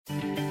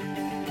Thank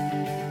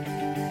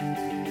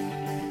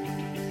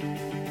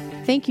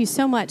you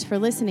so much for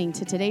listening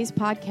to today's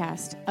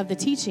podcast of the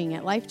teaching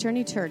at Life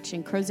Journey Church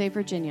in Crozet,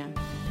 Virginia.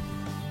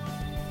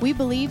 We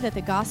believe that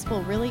the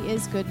gospel really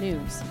is good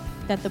news,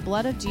 that the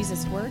blood of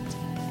Jesus worked,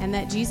 and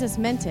that Jesus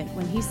meant it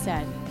when he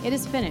said, "It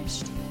is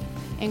finished."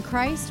 In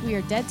Christ, we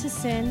are dead to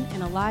sin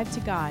and alive to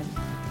God,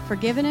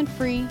 forgiven and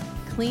free,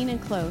 clean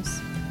and close,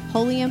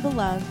 holy and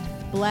beloved,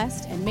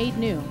 blessed and made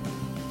new.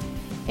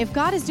 If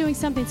God is doing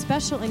something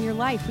special in your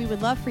life, we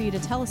would love for you to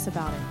tell us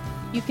about it.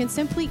 You can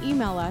simply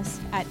email us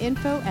at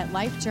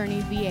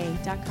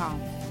info@lifejourneyva.com.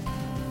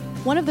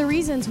 One of the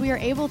reasons we are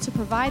able to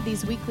provide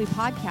these weekly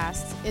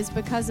podcasts is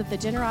because of the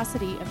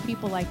generosity of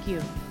people like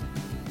you.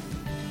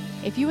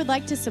 If you would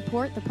like to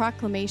support the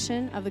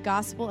proclamation of the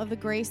gospel of the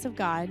grace of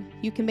God,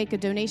 you can make a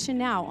donation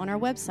now on our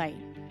website,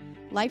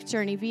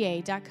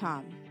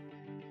 lifejourneyva.com.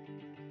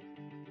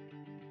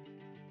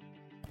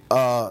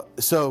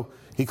 So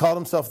he called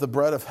himself the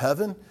bread of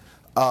heaven.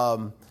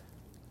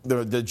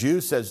 The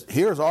Jew says,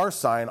 here's our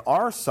sign.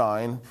 Our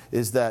sign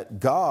is that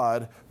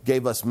God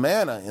gave us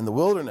manna in the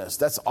wilderness.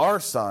 That's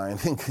our sign.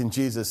 And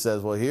Jesus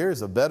says, well,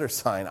 here's a better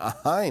sign.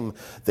 I'm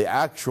the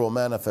actual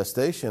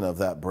manifestation of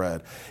that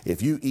bread.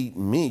 If you eat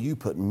me, you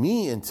put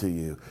me into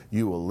you,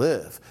 you will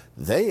live.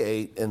 They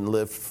ate and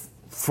lived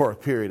for a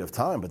period of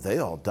time, but they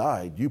all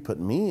died. You put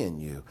me in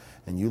you,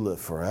 and you live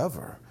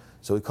forever.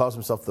 So he calls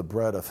himself the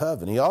bread of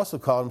heaven. He also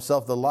called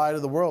himself the light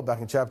of the world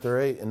back in chapter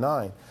 8 and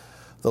 9.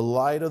 The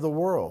light of the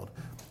world.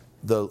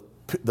 The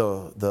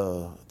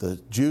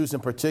Jews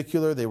in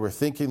particular, they were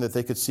thinking that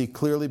they could see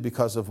clearly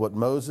because of what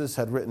Moses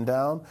had written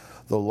down,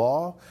 the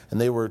law, and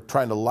they were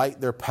trying to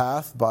light their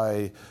path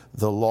by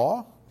the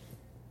law.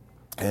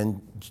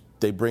 And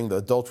they bring the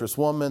adulterous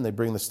woman, they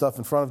bring the stuff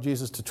in front of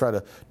Jesus to try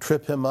to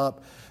trip him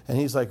up. And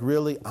he's like,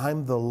 really,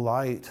 I'm the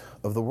light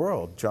of the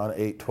world, John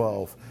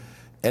 8:12.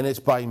 And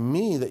it's by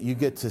me that you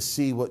get to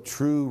see what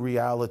true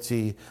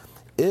reality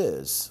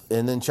is.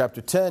 And in chapter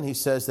 10, he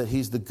says that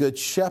he's the good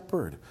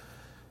shepherd,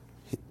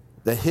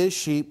 that his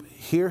sheep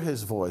hear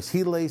his voice.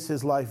 He lays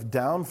his life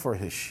down for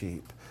his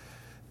sheep,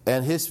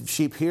 and his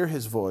sheep hear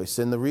his voice.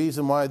 And the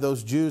reason why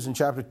those Jews in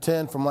chapter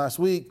 10 from last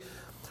week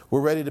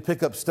were ready to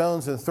pick up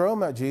stones and throw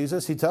them at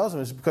Jesus, he tells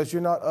them, is because you're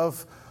not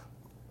of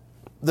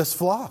this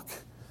flock.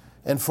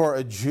 And for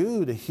a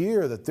Jew to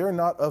hear that they're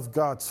not of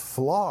God's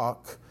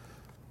flock,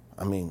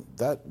 I mean,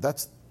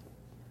 that's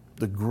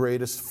the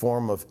greatest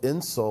form of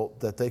insult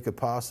that they could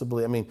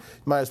possibly, you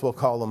might as well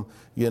call them,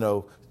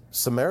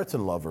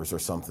 Samaritan lovers or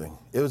something.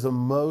 It was the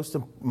most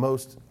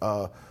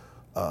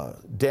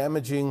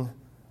damaging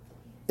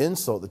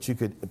insult that you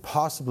could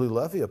possibly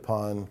levy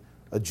upon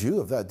a Jew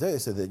of that day. They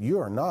said that you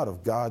are not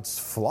of God's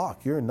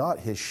flock. You're not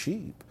his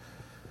sheep.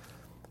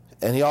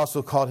 And he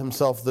also called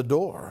himself the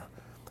door,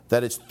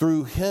 that it's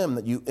through him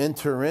that you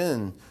enter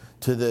in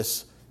to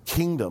this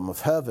kingdom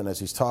of heaven as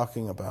he's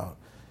talking about.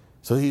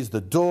 So he's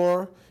the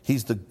door.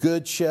 He's the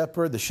good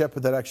shepherd, the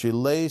shepherd that actually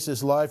lays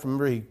his life.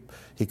 Remember,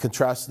 he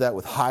contrasted that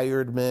with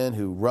hired men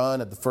who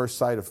run at the first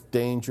sight of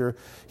danger.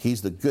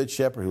 He's the good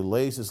shepherd who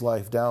lays his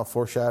life down,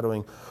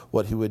 foreshadowing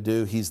what he would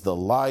do. He's the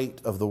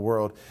light of the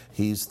world.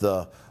 He's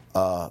the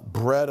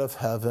bread of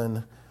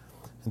heaven.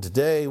 And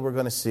today we're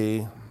going to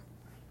see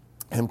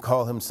him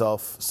call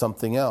himself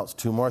something else,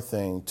 two more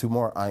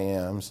I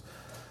ams.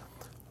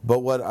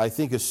 But what I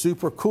think is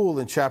super cool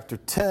in chapter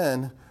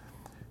 10,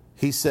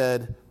 he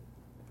said,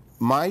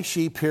 my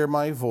sheep hear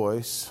my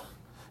voice,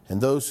 and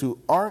those who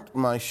aren't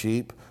my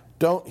sheep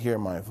don't hear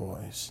my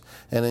voice.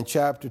 And in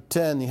chapter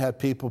 10, you had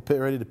people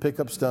ready to pick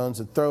up stones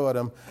and throw at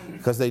him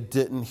because they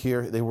didn't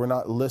hear, they were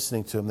not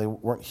listening to him. They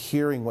weren't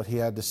hearing what he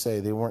had to say.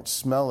 They weren't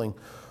smelling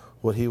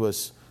what he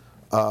was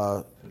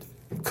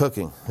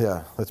cooking.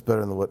 Yeah, that's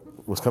better than what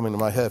was coming to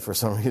my head for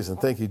some reason.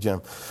 Thank you,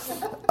 Jim.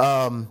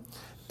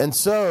 And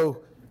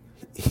so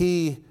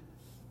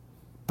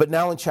but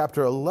now in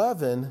chapter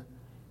 11,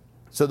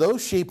 so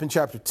those sheep in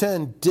chapter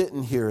 10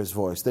 didn't hear his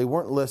voice. They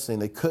weren't listening.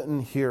 They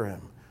couldn't hear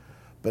him.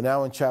 But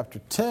now in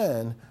chapter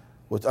 11,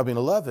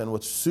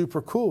 what's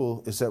super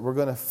cool is that we're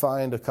going to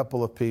find a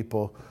couple of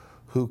people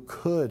who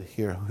could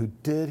hear him, who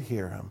did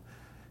hear him.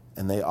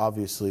 And they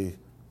obviously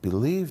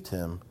believed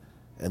him,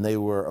 and they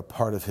were a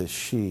part of his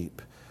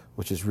sheep,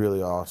 which is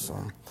really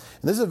awesome.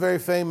 And this is a very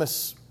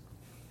famous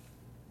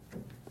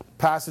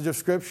passage of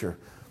Scripture.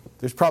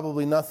 There's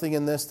probably nothing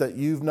in this that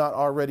you've not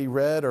already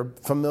read or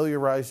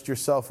familiarized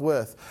yourself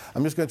with.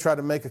 I'm just going to try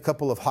to make a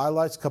couple of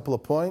highlights, a couple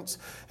of points,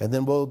 and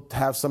then we'll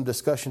have some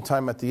discussion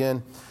time at the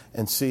end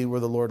and see where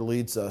the Lord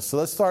leads us. So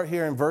let's start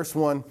here in verse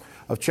 1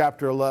 of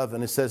chapter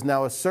 11. It says,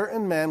 now a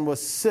certain man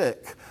was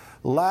sick,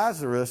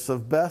 Lazarus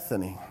of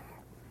Bethany,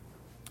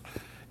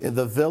 in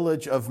the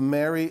village of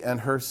Mary and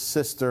her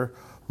sister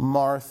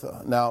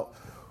Martha. Now,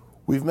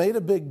 we've made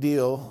a big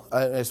deal,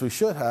 as we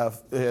should,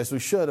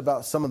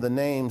 about some of the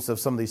names of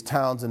some of these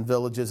towns and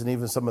villages and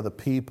even some of the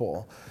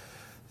people.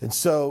 And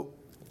so,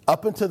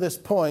 up until this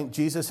point,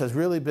 Jesus has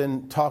really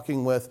been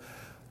talking with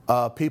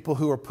people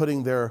who are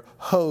putting their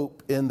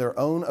hope in their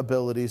own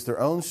abilities, their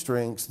own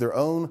strengths, their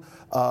own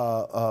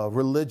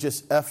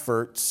religious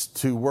efforts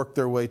to work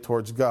their way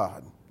towards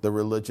God. The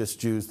religious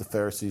Jews, the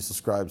Pharisees, the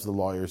scribes, the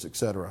lawyers,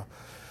 etc.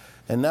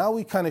 And now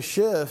we kind of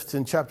shift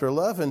in chapter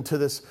 11 to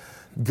this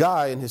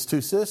guy and his two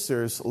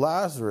sisters,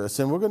 Lazarus,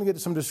 and we're going to get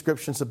some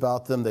descriptions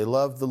about them. They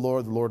loved the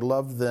Lord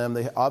loved them.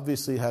 They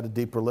obviously had a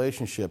deep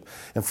relationship.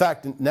 In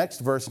fact, the next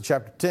verse in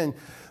chapter 10,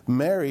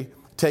 Mary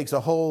takes a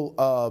whole,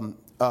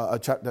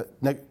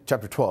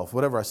 chapter 12,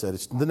 whatever I said,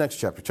 it's the next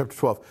chapter, chapter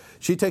 12.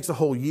 She takes a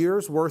whole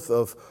year's worth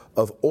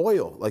of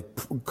oil, like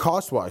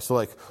cost-wise, so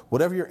like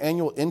whatever your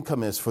annual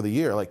income is for the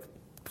year, like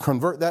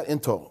convert that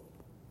into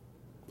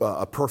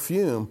a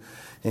perfume,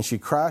 and she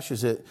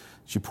crashes it,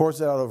 she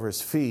pours it out over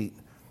his feet,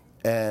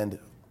 and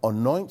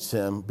anoints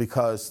him,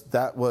 because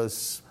that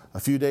was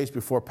a few days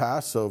before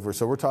Passover.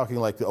 So we're talking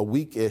like a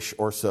week-ish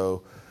or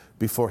so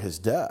before his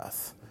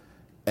death.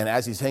 And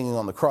as he's hanging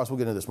on the cross, we'll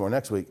get into this more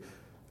next week,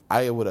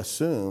 I would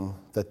assume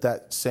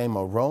that same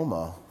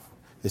aroma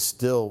is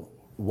still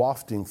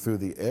wafting through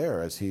the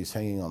air as he's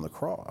hanging on the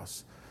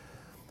cross.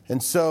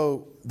 And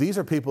so these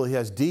are people he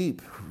has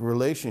deep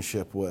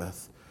relationship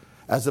with,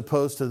 as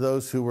opposed to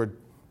those who were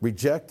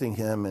rejecting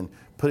him and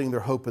putting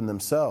their hope in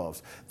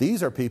themselves.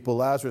 These are people,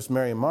 Lazarus,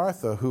 Mary, and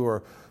Martha, who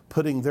are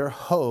putting their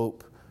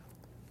hope,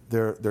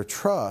 their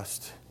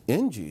trust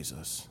in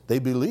Jesus. They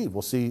believe,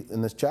 we'll see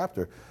in this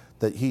chapter,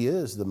 that he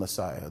is the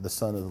Messiah, the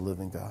Son of the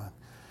living God.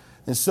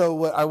 And so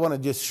what I want to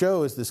just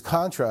show is this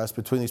contrast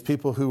between these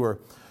people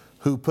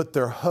who put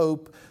their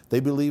hope, they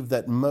believe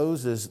that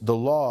Moses, the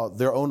law,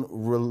 their own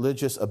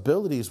religious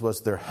abilities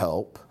was their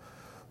help,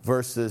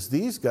 versus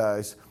these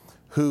guys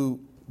who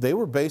they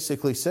were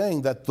basically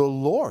saying that the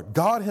Lord,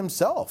 God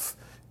himself,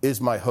 is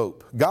my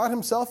hope. God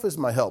himself is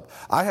my help.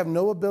 I have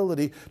no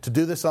ability to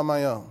do this on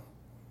my own.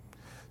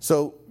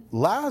 So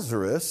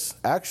Lazarus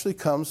actually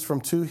comes from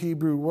two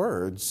Hebrew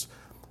words.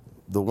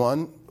 The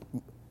one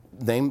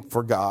named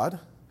for God,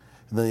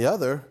 and then the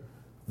other,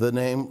 the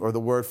name or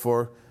the word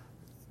for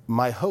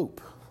my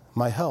hope,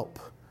 my help.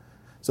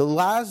 So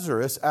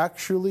Lazarus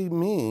actually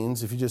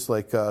means, if you just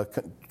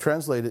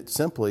translate it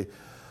simply,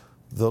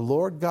 the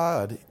Lord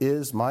God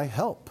is my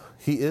help.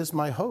 He is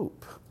my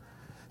hope.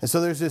 And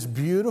so there's this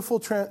beautiful,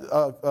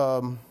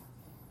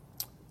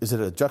 is it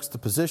a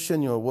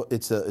juxtaposition?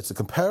 It's a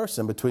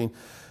comparison between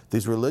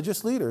these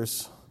religious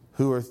leaders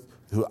who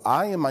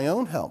I am my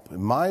own help,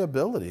 my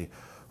ability,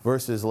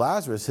 versus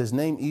Lazarus. His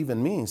name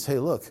even means, hey,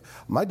 look,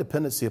 my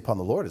dependency upon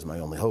the Lord is my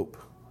only hope.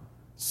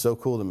 So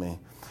cool to me.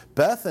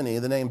 Bethany,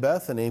 the name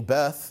Bethany,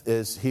 Beth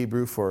is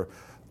Hebrew for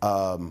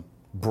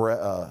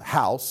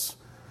house.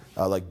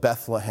 Like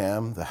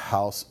Bethlehem, the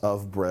house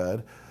of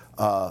bread.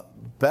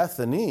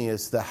 Bethany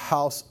is the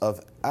house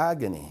of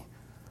agony,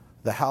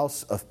 the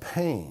house of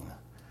pain.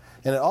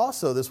 And it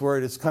also, this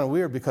word is kind of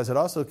weird because it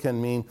also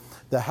can mean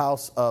the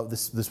house of,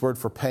 this word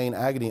for pain,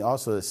 agony,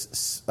 also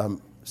is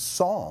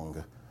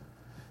song.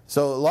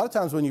 So a lot of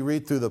times when you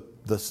read through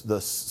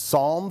the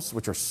Psalms,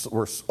 which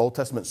were Old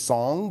Testament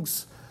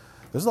songs,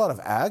 there's a lot of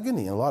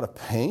agony and a lot of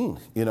pain,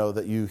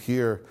 that you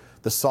hear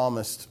the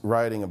psalmist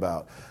writing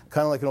about.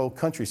 Kind of like an old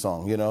country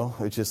song,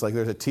 It's just like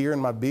there's a tear in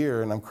my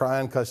beer and I'm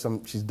crying because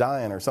she's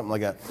dying or something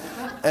like that.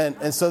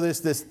 And so there's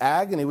this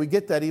agony. We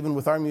get that even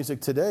with our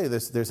music today.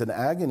 There's an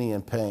agony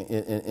and pain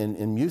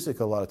in music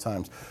a lot of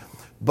times.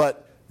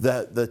 But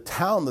the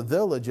town, the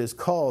village is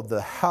called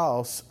the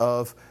house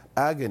of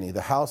agony,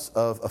 the house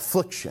of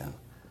affliction.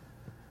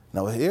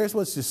 Now here's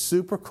what's just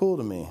super cool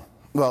to me.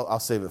 Well, I'll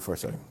save it for a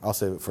second. I'll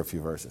save it for a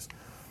few verses.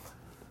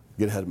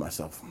 Get ahead of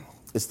myself.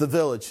 It's the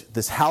village,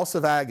 this house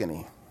of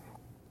agony.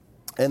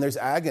 And there's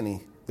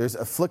agony, there's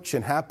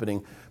affliction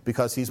happening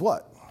because he's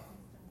what?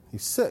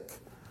 He's sick.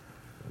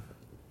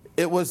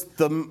 It was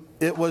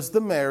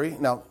the Mary.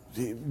 Now,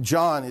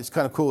 John is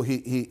kind of cool.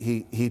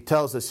 He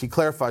tells us, he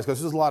clarifies,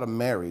 because there's a lot of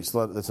Marys.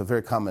 That's a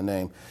very common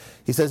name.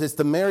 He says it's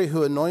the Mary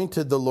who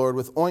anointed the Lord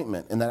with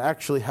ointment. And that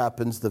actually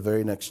happens the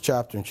very next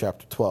chapter, in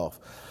chapter 12.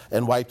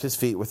 And wiped his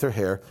feet with her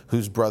hair,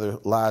 whose brother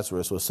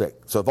Lazarus was sick.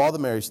 So of all the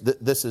Marys,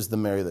 this is the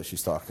Mary that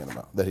he's talking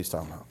about.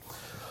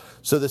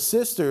 So the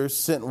sisters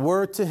sent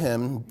word to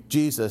him,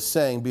 Jesus,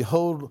 saying,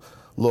 "Behold,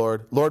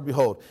 Lord,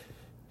 behold,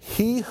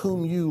 he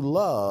whom you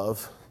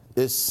love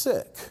is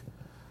sick."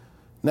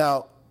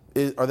 Now,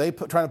 are they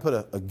trying to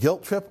put a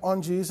guilt trip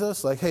on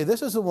Jesus? Like, hey,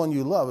 this is the one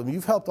you love. I mean,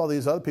 you've helped all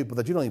these other people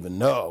that you don't even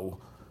know.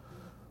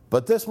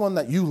 But this one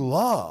that you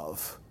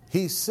love,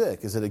 he's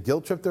sick. Is it a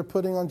guilt trip they're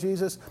putting on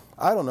Jesus?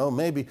 I don't know,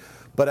 maybe.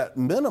 But at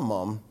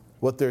minimum,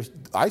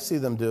 I see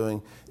them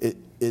doing,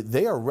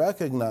 they are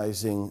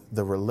recognizing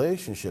the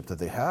relationship that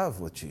they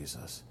have with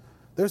Jesus.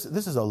 This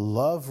is a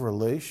love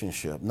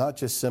relationship, not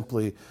just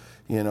simply,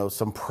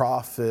 some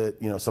prophet,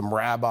 some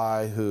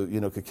rabbi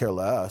who, could care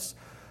less.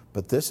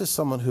 But this is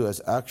someone who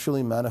has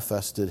actually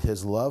manifested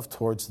his love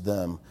towards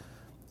them,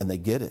 and they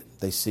get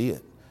it. They see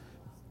it.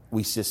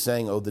 We just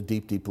sang, "Oh, the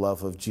deep, deep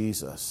love of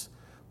Jesus."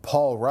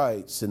 Paul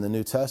writes in the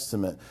New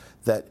Testament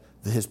that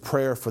his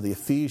prayer for the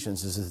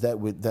Ephesians is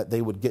that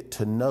they would get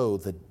to know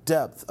the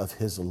depth of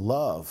his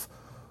love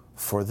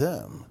for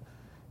them.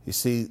 You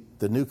see,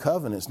 the new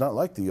covenant is not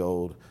like the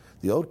old.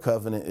 The old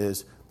covenant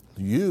is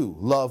you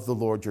love the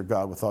Lord your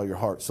God with all your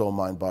heart, soul,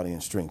 mind, body,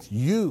 and strength.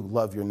 You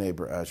love your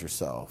neighbor as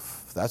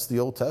yourself. That's the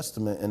Old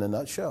Testament in a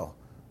nutshell.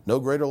 No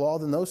greater law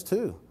than those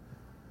two.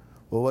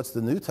 Well, what's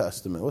the New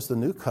Testament? What's the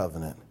new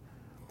covenant?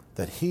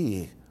 That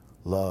he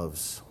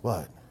loves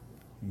what?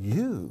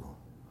 You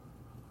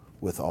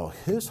with all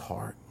his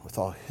heart, with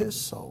all his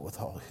soul, with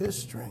all his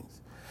strength.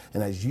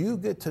 And as you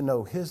get to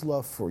know his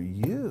love for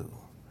you,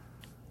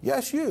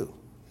 yes, you,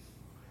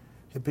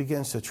 it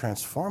begins to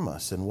transform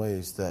us in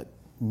ways that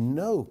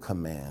no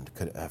command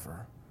could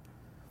ever.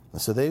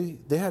 And so they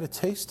had a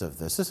taste of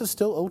this. This is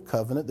still Old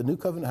Covenant. The New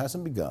Covenant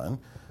hasn't begun,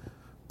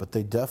 but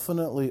they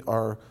definitely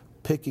are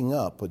picking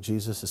up what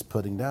Jesus is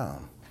putting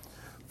down.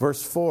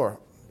 Verse 4,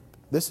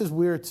 this is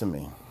weird to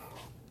me.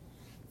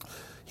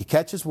 He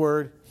catches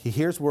word, he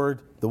hears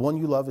word, the one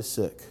you love is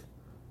sick,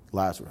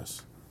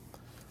 Lazarus.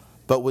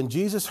 But when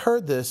Jesus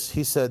heard this,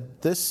 he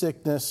said, this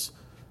sickness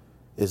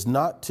is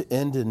not to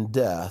end in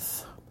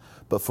death,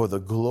 but for the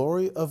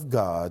glory of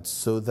God,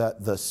 so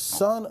that the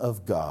Son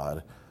of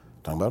God,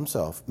 talking about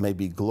himself, may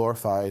be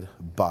glorified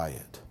by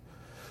it.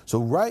 So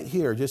right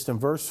here, just in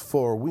verse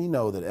 4, we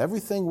know that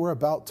everything we're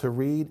about to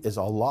read is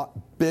a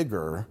lot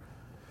bigger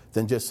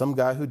than just some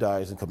guy who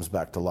dies and comes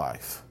back to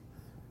life.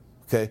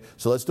 Okay,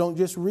 so let's don't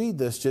just read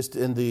this just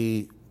in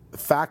the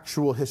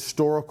factual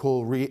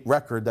historical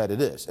record that it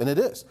is. And it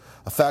is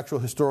a factual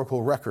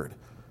historical record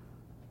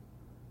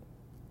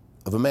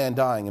of a man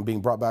dying and being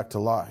brought back to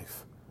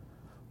life.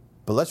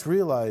 But let's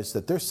realize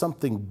that there's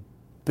something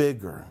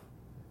bigger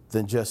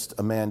than just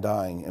a man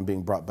dying and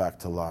being brought back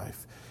to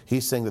life.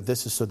 He's saying that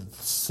this is so that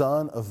the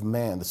Son of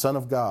Man, the Son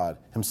of God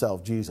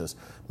himself, Jesus,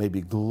 may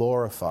be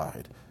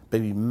glorified, may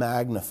be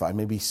magnified,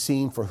 may be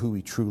seen for who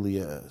he truly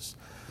is.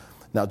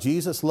 Now,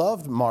 Jesus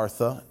loved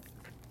Martha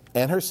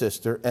and her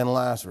sister and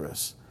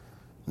Lazarus.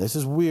 This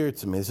is weird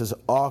to me. This is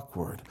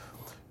awkward.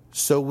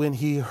 So when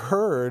he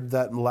heard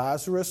that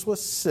Lazarus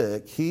was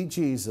sick, he,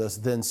 Jesus,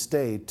 then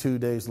stayed 2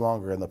 days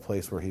longer in the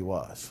place where he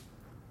was.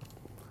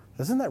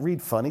 Doesn't that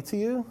read funny to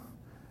you?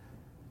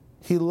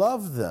 He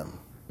loved them.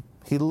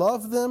 He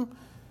loved them.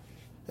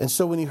 And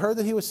so when he heard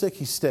that he was sick,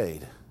 he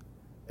stayed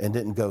and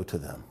didn't go to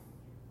them.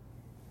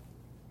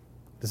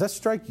 Does that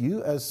strike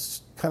you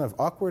as kind of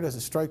awkward as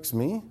it strikes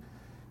me?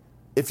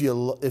 If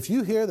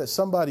you hear that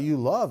somebody you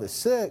love is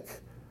sick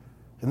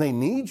and they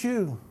need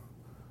you,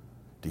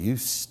 do you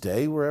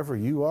stay wherever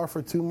you are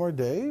for 2 more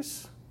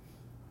days?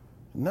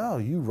 No,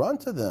 you run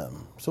to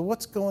them. So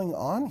what's going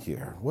on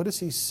here? What is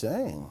he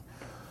saying?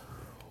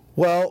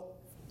 Well,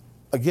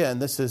 again,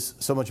 this is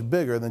so much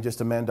bigger than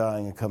just a man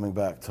dying and coming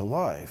back to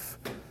life.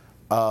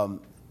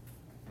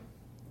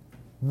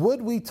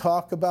 Would we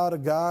talk about a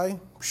guy?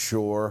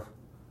 Sure.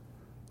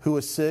 Who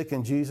was sick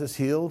and Jesus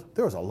healed?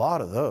 There was a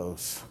lot of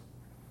those.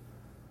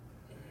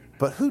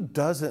 But who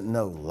doesn't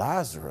know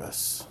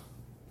Lazarus?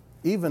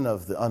 Even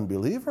of the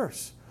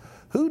unbelievers.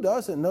 Who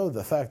doesn't know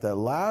the fact that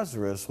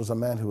Lazarus was a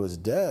man who was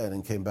dead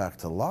and came back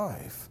to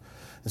life?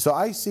 And so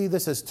I see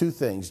this as 2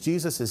 things.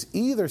 Jesus is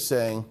either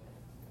saying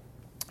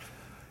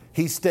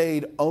he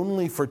stayed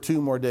only for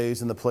 2 more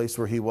days in the place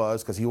where he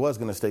was, because he was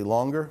going to stay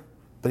longer,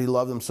 but he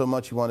loved them so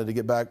much he wanted to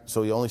get back,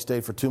 so he only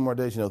stayed for 2 more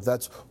days. You know,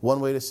 that's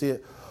one way to see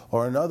it.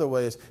 Or another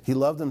way is he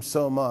loved them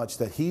so much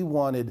that he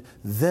wanted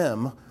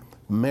them,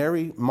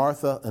 Mary,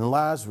 Martha, and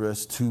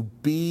Lazarus, to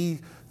be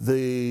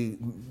the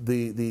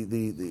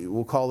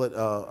we'll call it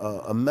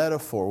a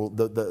metaphor,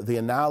 the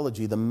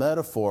analogy, the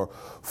metaphor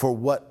for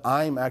what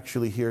I'm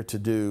actually here to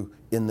do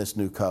in this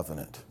new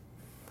covenant.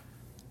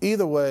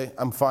 Either way,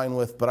 I'm fine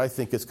with, but I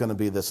think it's going to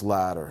be this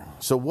latter.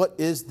 So what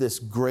is this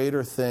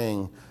greater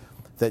thing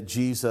that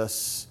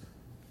Jesus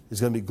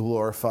is going to be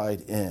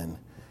glorified in?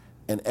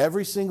 And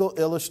every single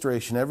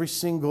illustration, every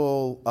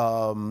single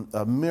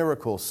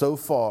miracle so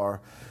far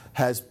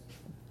has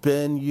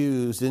been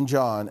used in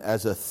John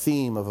as a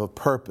theme of a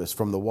purpose.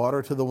 From the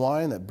water to the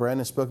wine that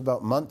Brandon spoke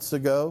about months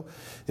ago,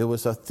 it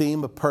was a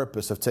theme of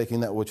purpose of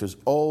taking that which was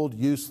old,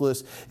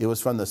 useless. It was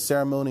from the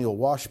ceremonial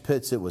wash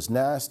pits. It was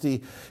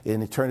nasty,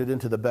 and he turned it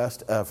into the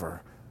best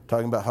ever.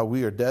 Talking about how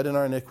we are dead in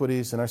our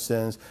iniquities and our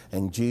sins,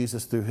 and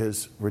Jesus, through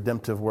his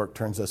redemptive work,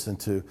 turns us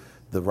into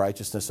the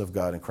righteousness of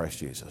God in Christ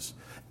Jesus.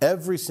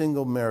 Every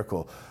single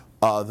miracle.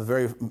 The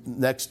very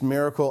next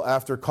miracle,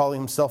 after calling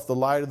himself the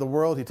light of the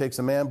world, he takes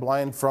a man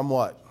blind from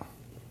what?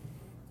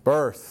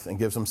 Birth, and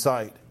gives him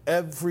sight.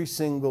 Every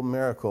single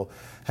miracle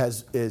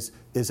is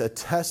a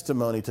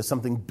testimony to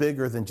something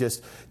bigger than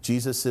just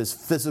Jesus'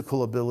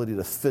 physical ability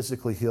to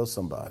physically heal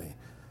somebody.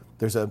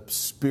 There's a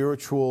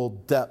spiritual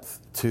depth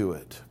to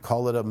it.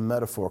 Call it a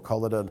metaphor.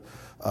 Call it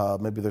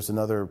maybe there's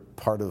another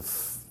part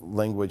of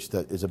language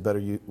that is a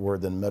better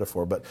word than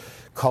metaphor, but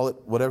call it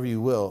whatever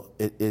you will.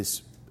 It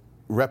is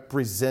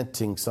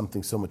representing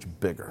something so much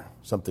bigger.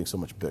 Something so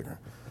much bigger.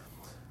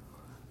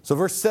 So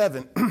verse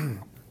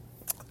 7,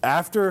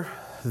 after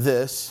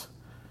this,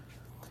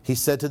 he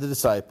said to the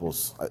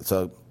disciples,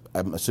 so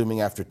I'm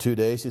assuming after 2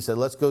 days, he said,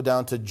 let's go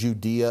down to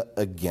Judea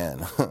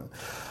again.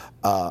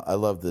 I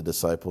love the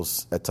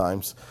disciples at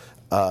times.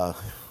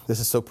 This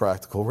is so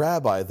practical.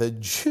 Rabbi, the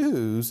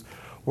Jews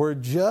were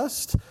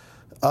just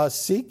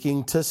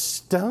seeking to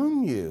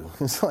stone you.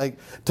 It's like,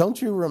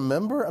 don't you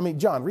remember? I mean,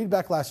 John, read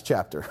back last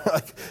chapter.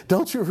 Like,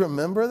 don't you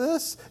remember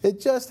this? It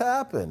just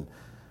happened.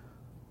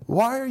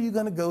 Why are you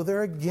going to go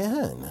there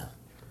again?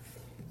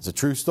 It's a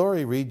true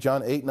story. Read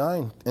John 8,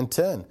 9, and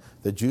 10.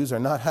 The Jews are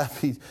not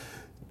happy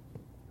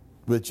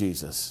with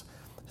Jesus.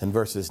 And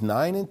verses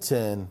 9 and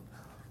 10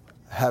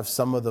 have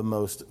some of the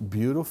most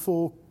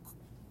beautiful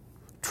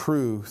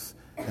truth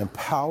and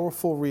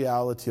powerful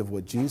reality of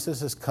what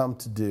Jesus has come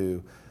to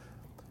do.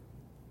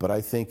 But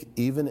I think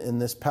even in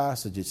this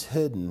passage, it's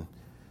hidden.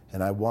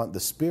 And I want the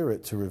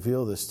Spirit to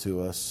reveal this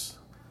to us,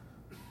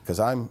 because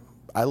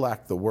I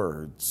lack the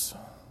words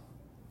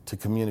to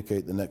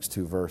communicate the next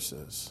two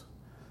verses.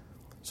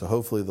 So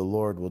hopefully the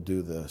Lord will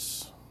do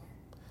this.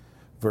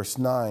 Verse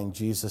 9,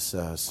 Jesus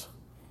says,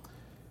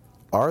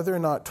 "Are there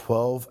not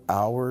 12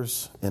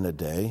 hours in a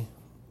day,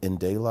 in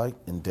daylight,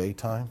 in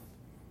daytime?"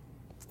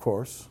 Of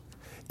course.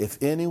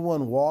 "If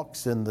anyone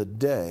walks in the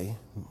day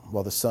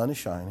while the sun is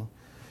shining,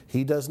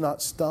 he does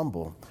not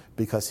stumble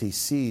because he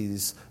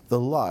sees the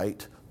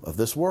light of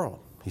this world."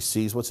 He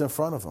sees what's in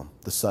front of him.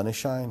 The sun is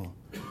shining.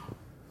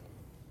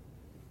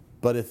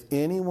 "But if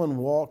anyone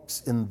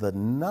walks in the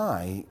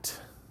night,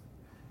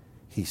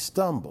 he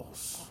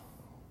stumbles."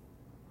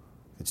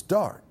 It's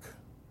dark.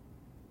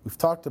 We've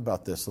talked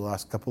about this the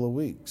last couple of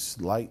weeks.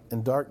 Light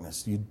and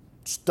darkness. You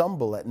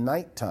stumble at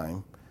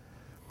nighttime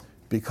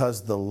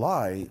because the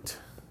light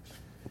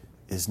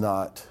is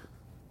not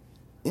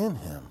in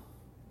him.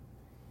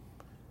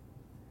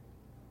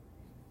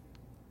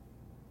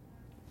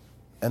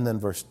 And then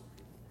verse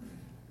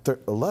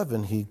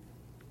 11, he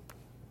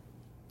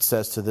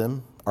says to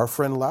them, "Our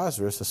friend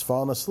Lazarus has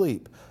fallen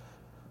asleep,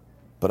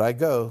 but I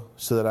go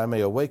so that I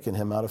may awaken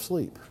him out of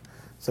sleep."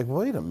 It's like,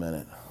 wait a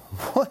minute.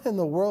 What in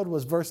the world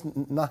was verse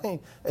 9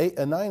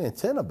 and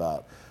 10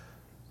 about?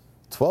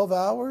 12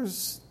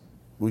 hours,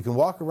 we can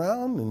walk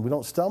around and we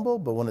don't stumble,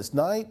 but when it's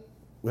night,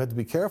 we have to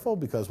be careful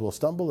because we'll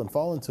stumble and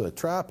fall into a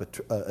trap,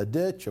 a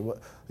ditch, or what.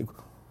 Like,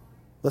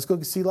 let's go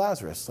see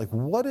Lazarus. Like,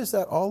 what is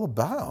that all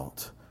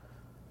about?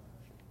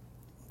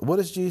 What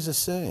is Jesus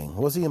saying?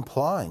 What is he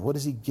implying? What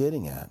is he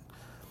getting at?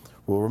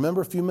 Well,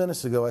 remember a few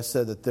minutes ago I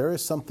said that there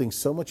is something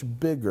so much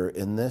bigger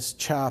in this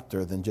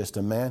chapter than just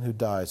a man who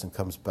dies and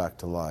comes back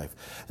to life.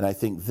 And I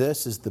think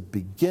this is the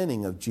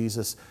beginning of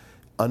Jesus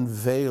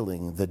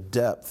unveiling the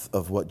depth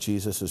of what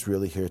Jesus is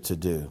really here to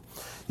do.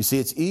 You see,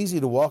 it's easy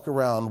to walk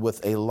around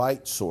with a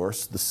light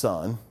source, the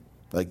sun.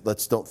 Like,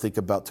 let's don't think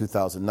about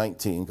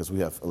 2019 because we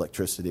have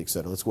electricity,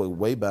 etc. Let's go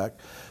way back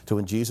to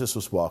when Jesus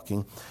was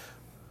walking.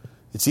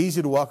 It's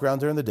easy to walk around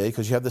during the day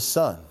because you have the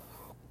sun.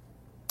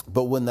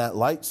 But when that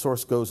light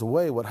source goes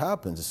away, what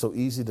happens? It's so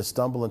easy to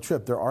stumble and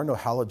trip. There are no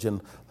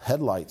halogen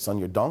headlights on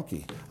your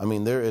donkey. I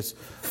mean, there is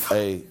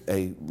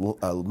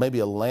maybe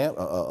a lamp,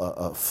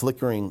 a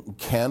flickering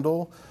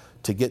candle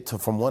to get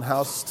from one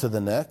house to the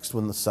next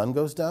when the sun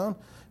goes down.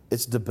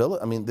 It's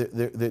debilitating. I mean,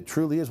 there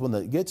truly is. When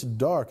it gets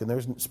dark, and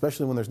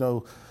especially when there's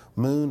no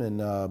moon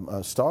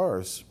and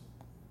stars,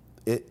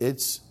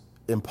 it's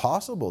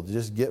impossible to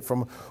just get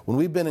from. When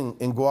we've been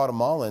in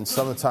Guatemala, and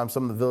some of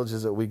the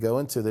villages that we go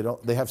into,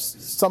 they have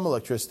some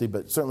electricity,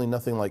 but certainly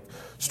nothing like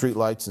street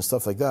lights and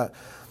stuff like that.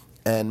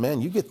 And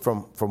man, you get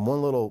from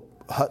one little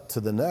hut to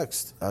the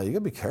next, you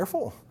gotta be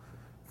careful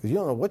because you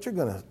don't know what you're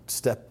gonna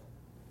step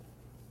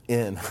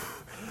in.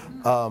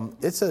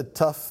 It's a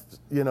tough,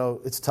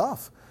 it's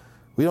tough.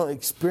 We don't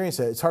experience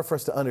that. It's hard for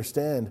us to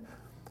understand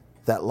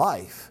that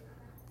life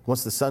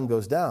once the sun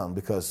goes down,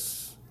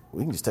 because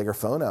we can just take our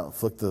phone out and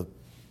flick the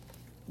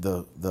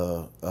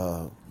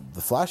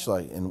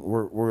flashlight, and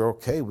we're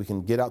okay. We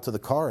can get out to the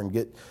car and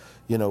get,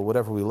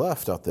 whatever we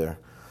left out there.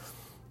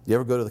 You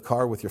ever go to the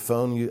car with your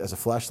phone as a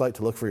flashlight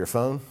to look for your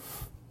phone?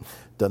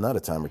 Done that a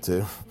time or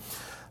two.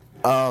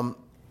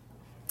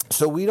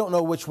 So we don't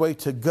know which way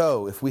to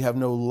go if we have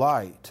no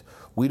light.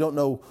 We don't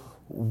know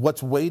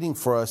what's waiting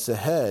for us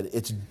ahead.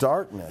 It's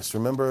darkness.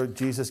 Remember,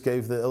 Jesus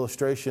gave the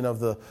illustration of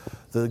the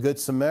Good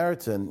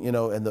Samaritan,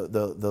 and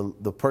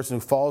the person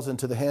who falls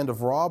into the hand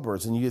of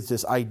robbers. And you get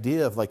this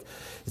idea of like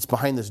it's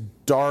behind this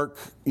dark,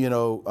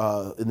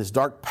 in this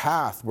dark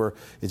path where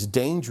it's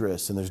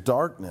dangerous and there's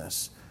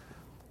darkness.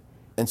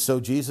 And so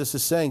Jesus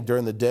is saying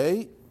during the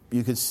day,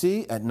 you can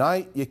see, at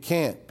night you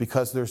can't,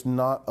 because there's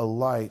not a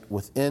light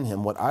within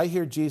him. What I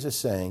hear Jesus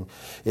saying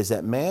is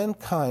that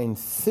mankind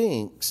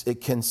thinks it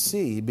can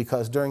see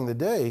because during the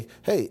day,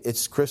 hey,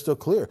 it's crystal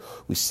clear.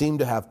 We seem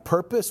to have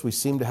purpose, we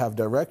seem to have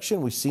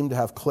direction, we seem to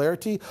have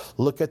clarity.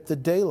 Look at the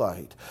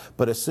daylight.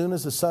 But as soon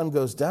as the sun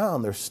goes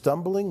down, there's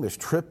stumbling, there's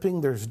tripping,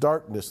 there's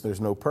darkness,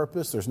 there's no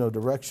purpose, there's no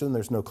direction,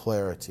 there's no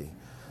clarity.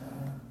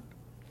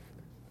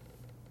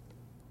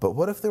 But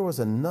what if there was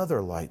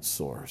another light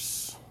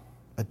source?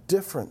 A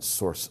different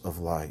source of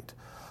light,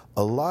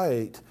 a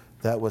light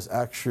that was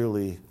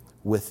actually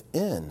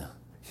within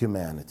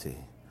humanity,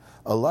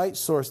 a light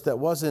source that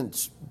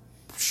wasn't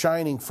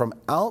shining from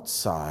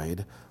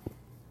outside,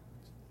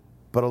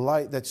 but a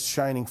light that's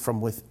shining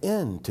from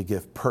within to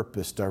give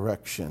purpose,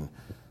 direction,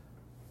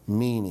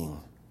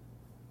 meaning.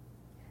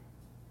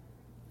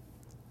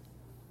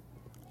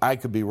 I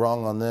could be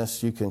wrong on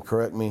this. You can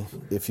correct me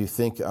if you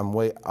think I'm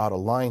way out of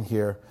line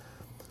here.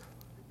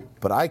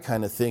 But I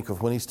kind of think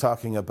of when he's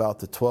talking about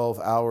the 12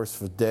 hours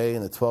for day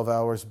and the 12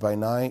 hours by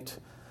night,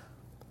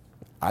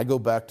 I go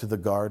back to the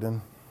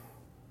garden.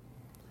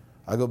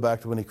 I go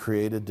back to when he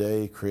created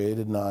day,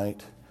 created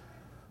night.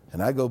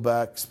 And I go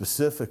back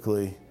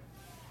specifically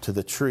to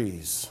the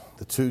trees,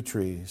 the two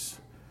trees.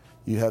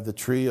 You have the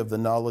tree of the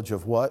knowledge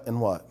of what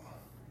and what?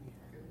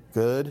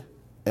 Good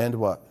and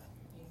what?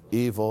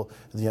 Evil.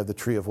 And then you have the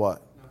tree of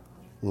what?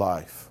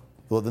 Life.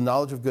 Well, the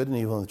knowledge of good and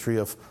evil and the tree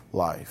of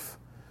life.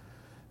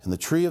 And the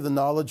tree of the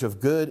knowledge of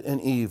good and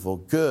evil.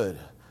 Good.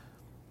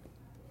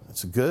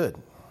 It's good.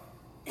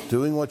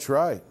 Doing what's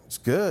right. It's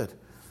good.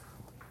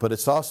 But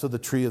it's also the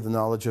tree of the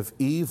knowledge of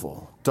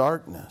evil.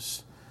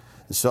 Darkness.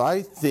 And so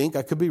I think,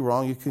 I could be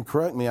wrong, you can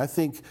correct me, I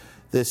think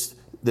this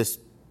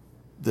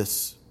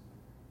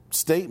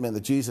statement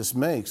that Jesus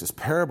makes, this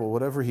parable,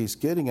 whatever he's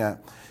getting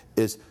at,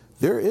 is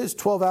there is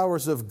 12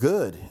 hours of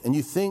good. And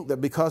you think that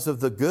because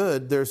of the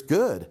good, there's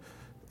good.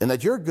 And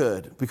that you're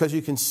good because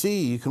you can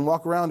see, you can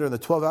walk around during the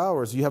 12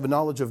 hours. You have a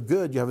knowledge of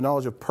good. You have a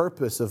knowledge of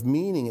purpose, of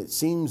meaning. It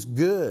seems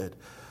good.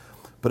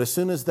 But as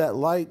soon as that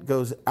light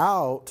goes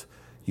out,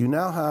 you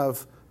now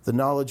have the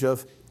knowledge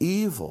of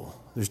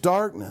evil. There's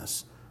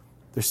darkness.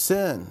 There's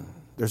sin.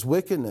 There's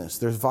wickedness.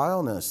 There's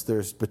vileness.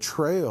 There's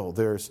betrayal.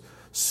 There's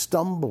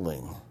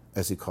stumbling,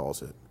 as he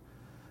calls it.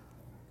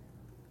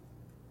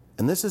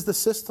 And this is the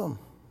system.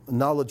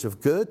 Knowledge of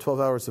good, 12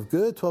 hours of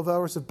good, 12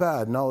 hours of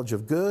bad. Knowledge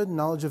of good,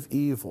 knowledge of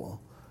evil.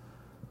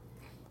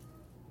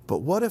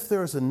 But what if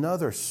there's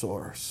another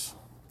source,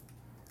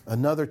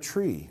 another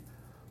tree,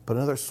 but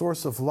another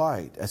source of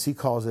light, as he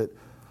calls it,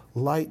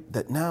 light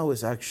that now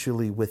is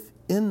actually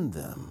within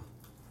them,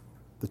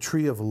 the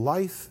tree of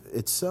life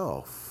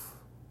itself,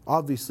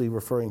 obviously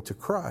referring to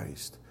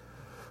Christ,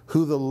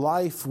 who the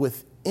life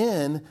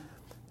within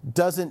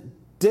isn't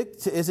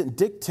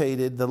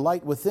dictated, the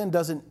light within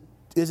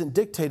isn't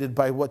dictated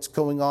by what's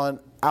going on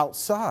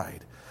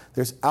outside.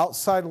 There's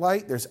outside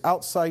light, there's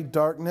outside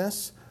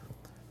darkness.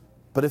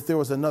 But if there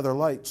was another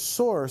light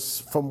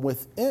source from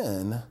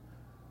within,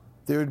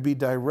 there would be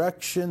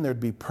direction, there'd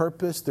be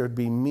purpose, there'd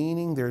be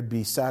meaning, there'd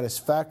be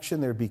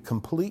satisfaction, there'd be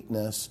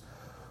completeness,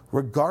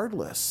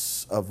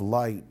 regardless of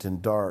light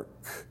and dark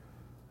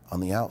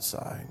on the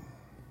outside.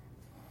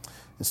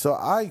 And so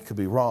I could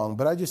be wrong,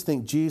 but I just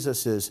think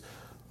Jesus is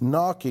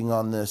knocking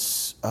on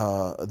this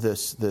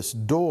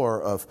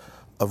door of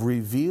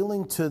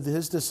revealing to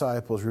his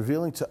disciples,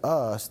 revealing to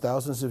us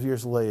thousands of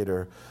years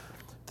later,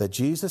 that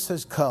Jesus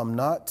has come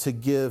not to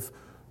give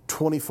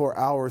 24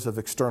 hours of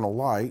external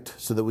light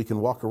so that we can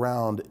walk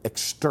around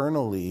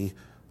externally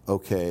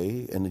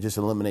okay and just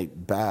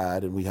eliminate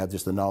bad and we have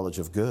just the knowledge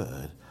of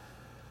good.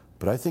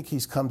 But I think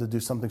he's come to do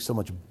something so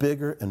much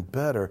bigger and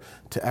better,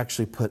 to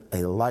actually put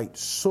a light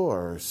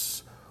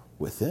source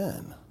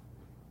within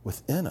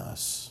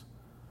us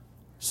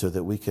so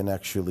that we can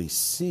actually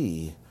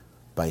see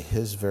by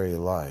his very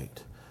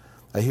light.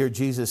 I hear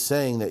Jesus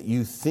saying that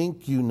you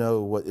think you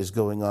know what is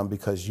going on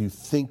because you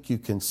think you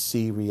can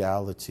see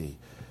reality.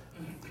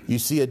 You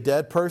see a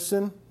dead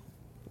person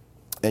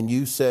and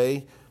you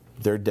say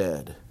they're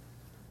dead.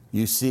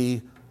 You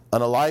see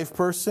an alive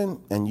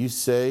person and you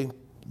say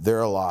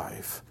they're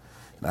alive.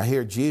 And I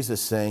hear Jesus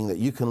saying that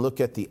you can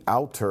look at the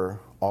outer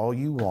all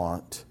you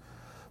want,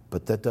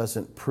 but that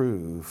doesn't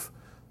prove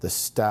the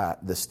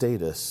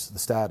status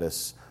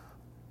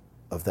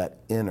of that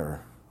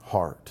inner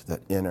heart,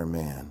 that inner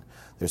man.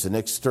 There's an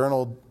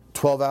external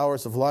 12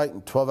 hours of light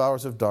and 12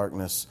 hours of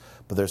darkness,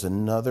 but there's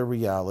another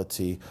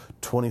reality,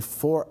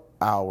 24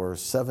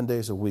 hours, 7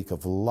 days a week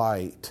of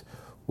light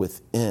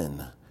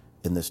within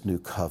in this new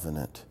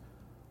covenant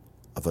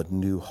of a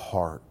new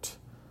heart.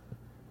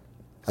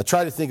 I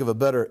tried to think of a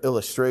better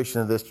illustration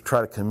of this to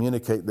try to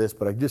communicate this,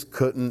 but I just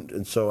couldn't,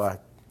 and so I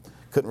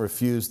couldn't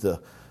refuse the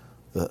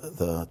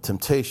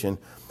temptation.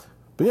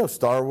 But you know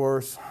Star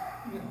Wars,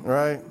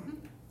 right?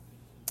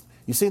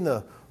 You seen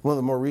one of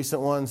the more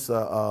recent ones,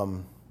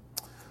 Rogue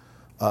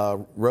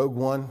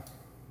One? Have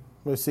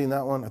you seen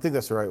that one? I think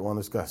that's the right one.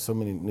 There's got so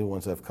many new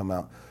ones that have come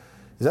out.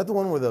 Is that the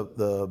one where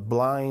the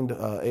blind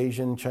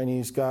Asian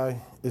Chinese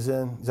guy is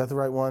in? Is that the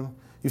right one?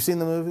 You've seen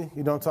the movie?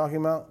 You know what I'm talking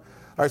about?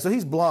 All right, so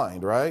he's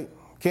blind, right?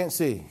 Can't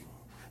see.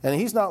 And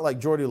he's not like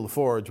Geordie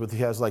LaForge, he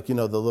has like, the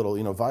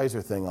little,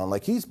 visor thing on.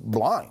 Like, he's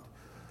blind.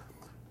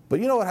 But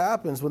you know what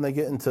happens when they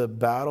get into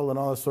battle and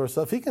all this sort of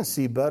stuff? He can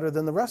see better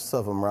than the rest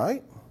of them,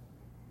 right?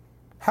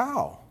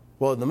 How?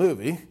 Well, in the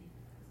movie,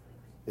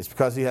 it's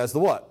because he has the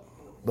what?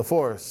 The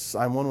Force.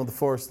 I'm one with the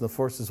Force, and the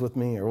Force is with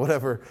me, or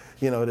whatever,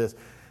 it is.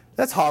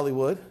 That's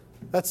Hollywood.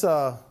 That's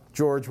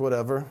George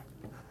whatever.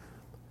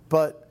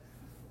 But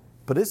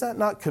is that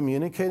not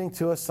communicating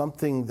to us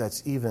something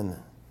that's even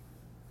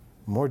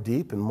more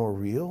deep and more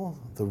real?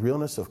 The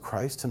realness of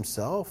Christ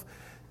himself?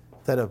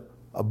 That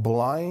a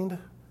blind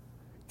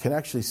can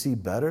actually see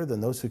better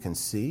than those who can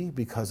see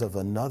because of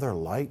another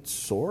light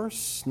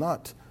source,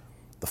 not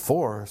the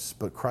force,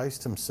 but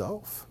Christ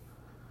himself.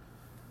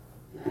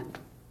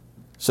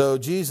 So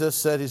Jesus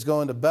said he's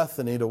going to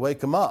Bethany to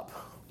wake him up.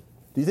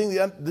 Do you think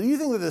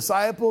the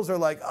disciples are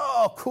like,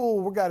 oh, cool,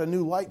 we got a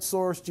new light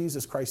source,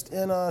 Jesus Christ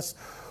in us.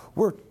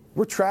 We're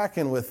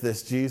tracking with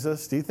this,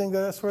 Jesus. Do you think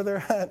that's where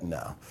they're at?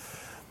 No.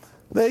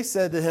 They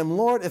said to him,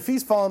 Lord, if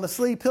he's fallen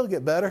asleep, he'll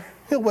get better.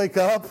 He'll wake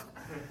up.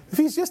 If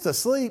he's just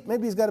asleep,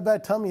 maybe he's got a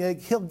bad tummy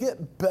ache, he'll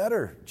get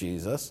better,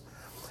 Jesus.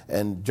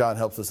 And John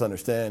helps us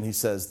understand. He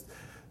says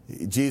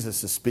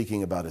Jesus is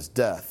speaking about his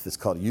death. It's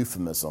called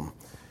euphemism.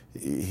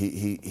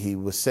 He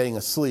was saying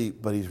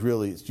asleep, but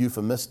it's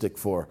euphemistic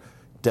for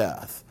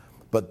death.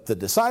 But the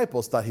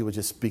disciples thought he was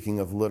just speaking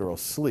of literal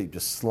sleep,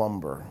 just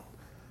slumber.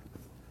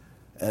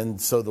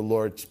 And so the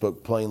Lord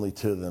spoke plainly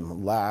to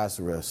them,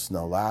 Lazarus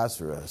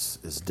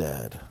is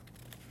dead.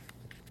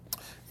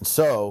 And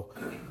so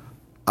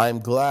I'm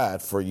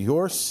glad for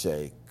your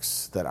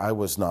sakes that I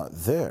was not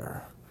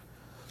there,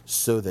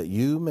 so that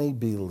you may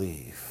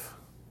believe.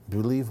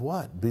 Believe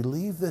what?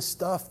 Believe this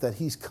stuff that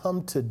he's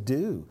come to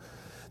do.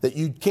 That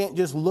you can't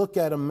just look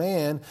at a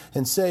man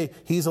and say,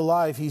 he's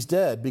alive, he's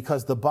dead,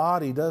 because the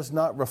body does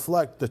not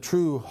reflect the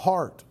true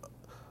heart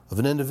of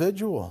an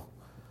individual.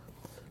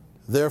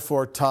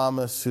 Therefore,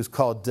 Thomas, who's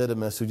called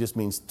Didymus, who just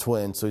means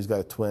twin, so he's got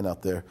a twin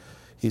out there.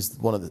 He's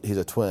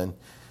a twin.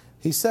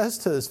 He says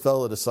to his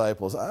fellow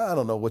disciples, I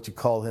don't know what you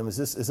call him. Is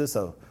this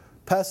a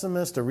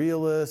pessimist, a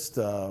realist?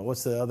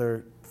 What's the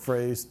other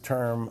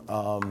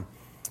term?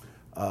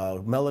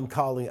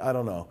 Melancholy? I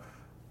don't know.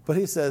 But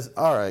he says,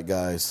 all right,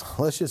 guys,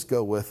 let's just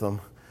go with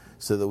them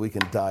so that we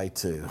can die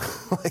too.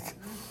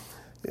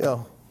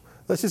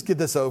 Let's just get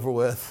this over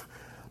with.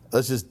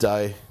 Let's just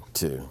die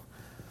too.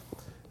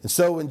 And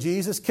so when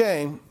Jesus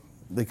came,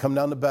 they come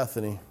down to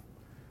Bethany,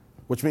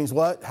 which means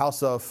what?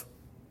 House of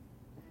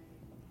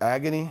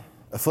agony,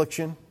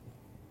 affliction.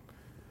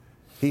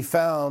 He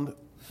found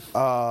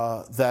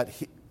that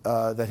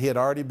he had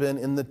already been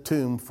in the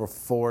tomb for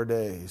 4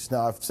 days.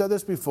 Now, I've said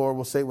this before.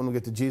 We'll say it when we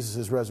get to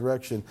Jesus'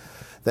 resurrection,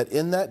 that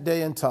in that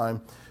day and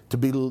time, to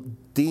be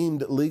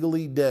deemed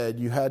legally dead,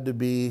 you had to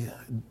be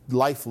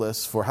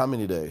lifeless for how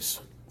many days?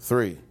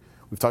 3.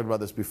 We've talked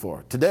about this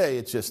before. Today,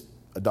 it's just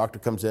a doctor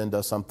comes in,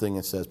 does something,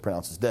 and says,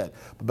 pronounces dead.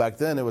 But back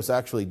then, it was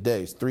actually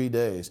days, 3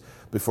 days,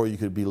 before you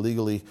could be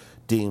legally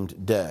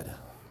deemed dead.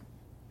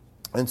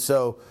 And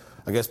so,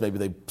 I guess maybe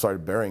they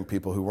started burying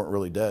people who weren't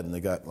really dead, and they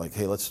got like,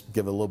 hey, let's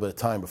give it a little bit of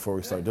time before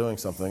we start doing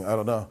something. I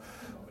don't know.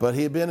 But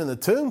he had been in the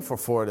tomb for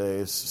 4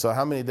 days, so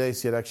how many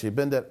days he had actually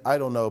been dead, I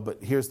don't know,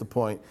 but here's the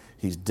point.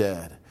 He's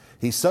dead.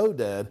 He's so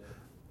dead,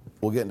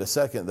 we'll get in a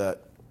second,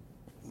 that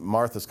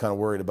Martha's kind of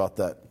worried about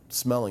that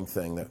smelling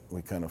thing that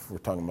we kind of were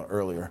talking about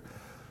earlier.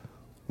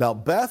 Now,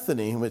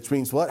 Bethany, which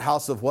means what?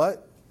 House of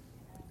what?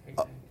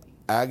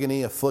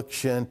 Agony,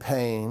 affliction,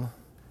 pain,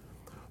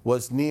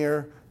 was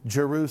near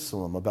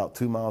Jerusalem, about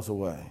 2 miles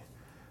away.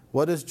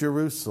 What is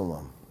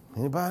Jerusalem?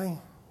 Anybody?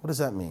 What does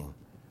that mean?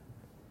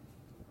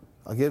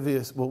 I'll give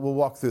you, we'll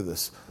walk through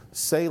this.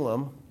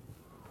 Salem,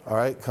 all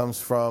right,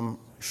 comes from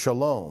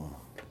shalom.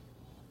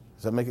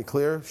 Does that make it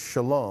clear?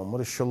 Shalom.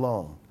 What is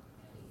shalom?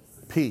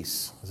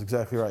 Peace. That's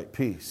exactly right.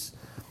 Peace.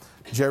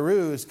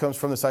 Jerus comes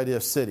from this idea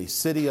of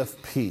city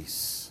of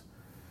peace.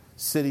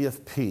 City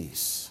of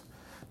peace.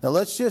 Now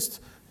let's just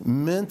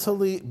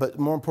mentally, but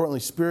more importantly,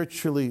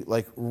 spiritually,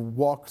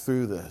 walk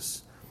through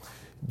this.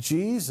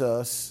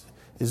 Jesus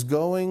is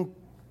going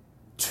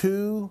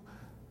to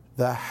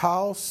the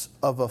house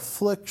of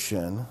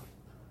affliction,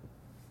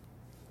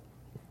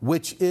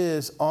 which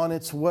is on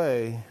its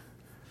way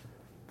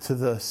to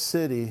the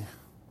city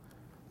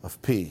of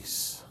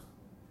peace.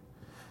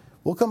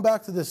 We'll come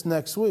back to this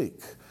next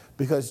week,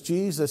 because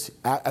Jesus,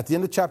 at the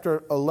end of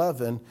chapter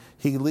 11,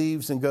 he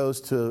leaves and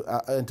goes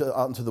out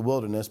into the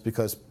wilderness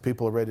because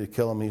people are ready to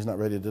kill him. He's not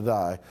ready to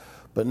die.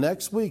 But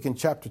next week in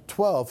chapter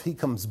 12, he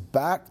comes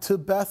back to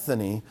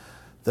Bethany,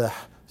 the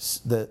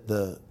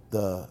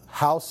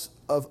house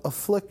of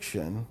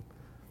affliction.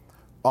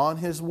 On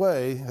his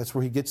way, that's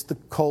where he gets the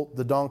colt,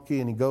 the donkey,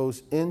 and he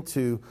goes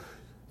into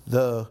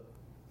the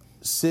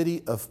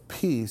city of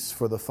peace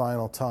for the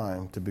final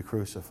time to be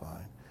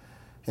crucified.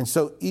 And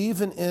so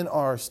even in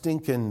our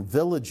stinking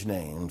village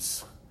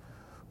names,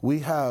 we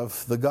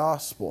have the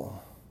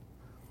gospel,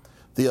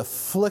 the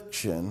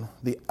affliction,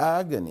 the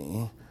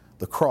agony,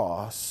 the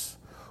cross,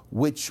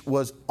 which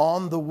was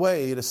on the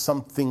way to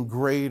something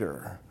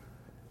greater,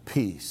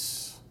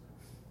 peace,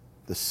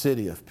 the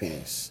city of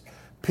peace.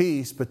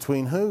 Peace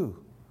between who?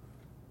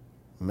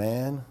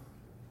 Man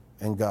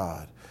and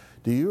God.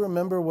 Do you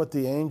remember what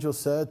the angel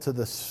said to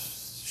the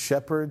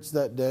shepherds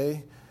that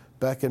day?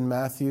 Back in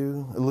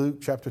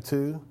Luke chapter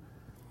 2, he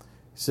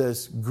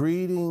says,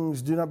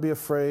 greetings, do not be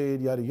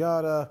afraid, yada,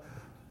 yada.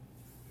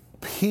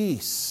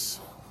 Peace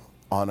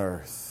on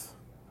earth,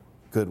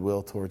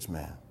 goodwill towards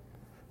man.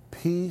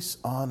 Peace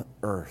on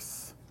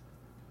earth.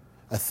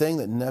 A thing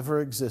that never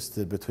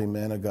existed between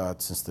man and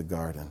God since the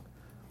garden.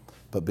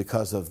 But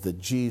because of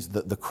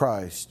the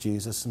Christ,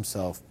 Jesus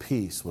himself,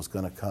 peace was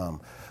going to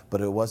come. But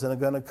it wasn't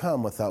going to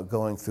come without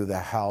going through the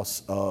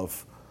house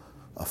of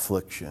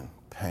affliction,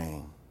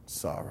 pain,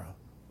 sorrow,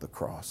 the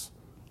cross.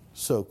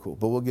 So cool.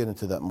 But we'll get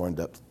into that more in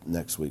depth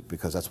next week,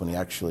 because that's when he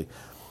actually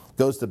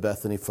goes to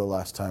Bethany for the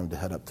last time to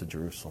head up to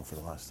Jerusalem for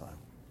the last time.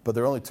 But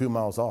they're only 2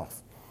 miles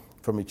off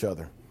from each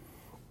other.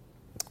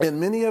 And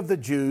many of the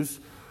Jews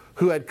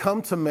who had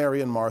come to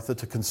Mary and Martha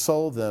to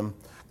console them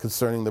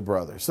concerning the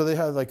brothers. So they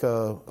had like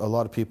a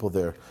lot of people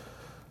there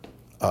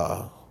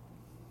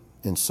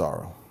in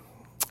sorrow.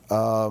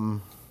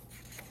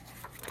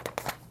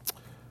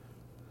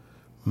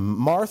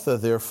 Martha,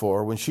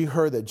 therefore, when she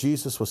heard that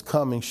Jesus was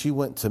coming, she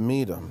went to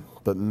meet him.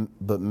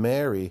 But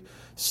Mary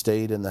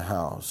stayed in the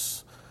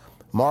house.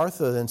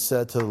 Martha then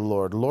said to the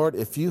Lord, Lord,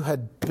 if you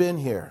had been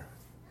here,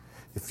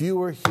 if you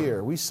were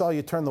here, we saw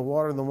you turn the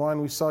water into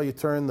wine, we saw you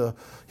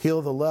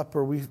heal the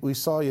leper, we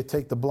saw you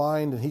take the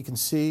blind and he can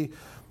see,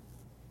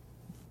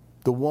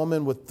 the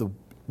woman with the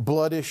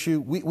blood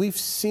issue. We've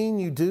seen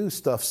you do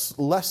stuff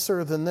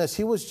lesser than this.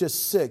 He was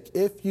just sick.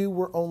 If you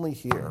were only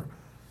here,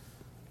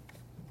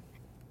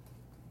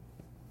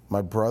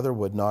 my brother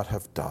would not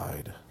have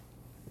died.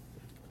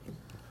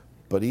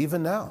 But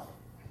even now,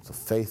 so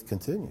faith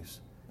continues.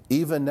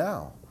 Even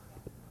now,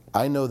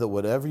 I know that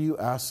whatever you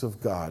ask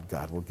of God,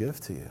 God will give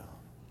to you.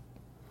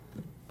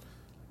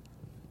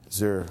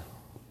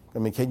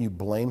 Can you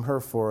blame her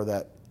for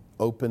that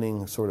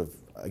opening sort of,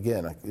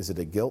 again, is it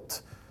a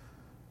guilt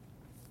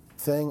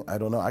thing? I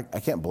don't know. I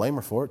can't blame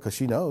her for it, because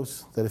she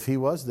knows that if he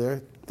was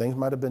there, things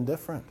might have been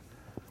different.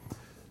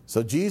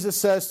 So Jesus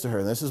says to her,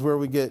 and this is where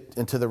we get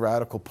into the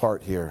radical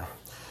part here,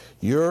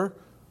 your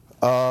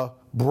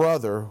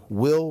brother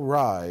will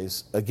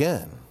rise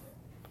again.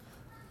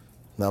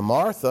 Now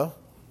Martha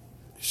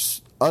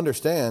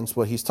understands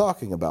what he's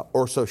talking about,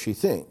 or so she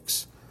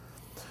thinks.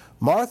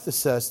 Martha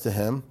says to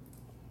him,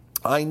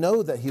 I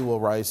know that he will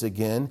rise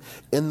again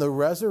in the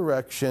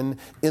resurrection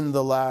in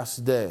the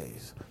last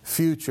days.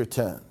 Future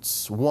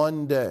tense,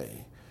 one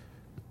day.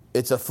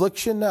 It's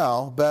affliction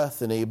now,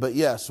 Bethany, but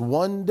yes,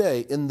 one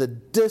day in the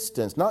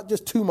distance, not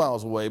just 2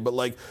 miles away, but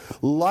like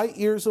light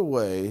years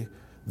away,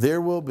 there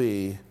will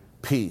be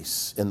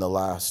peace in the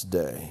last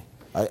day.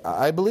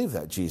 I believe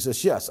that,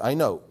 Jesus. Yes, I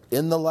know.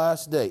 In the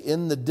last day,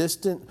 in the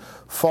distant,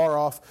 far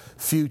off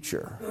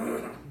future,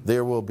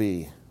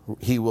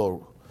 he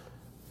will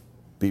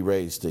be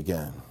raised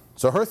again.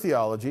 So her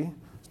theology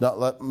is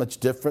not much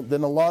different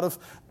than a lot of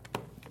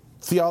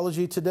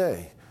theology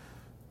today.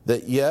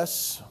 That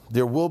yes,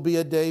 there will be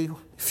a day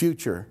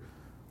future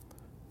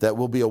that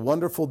will be a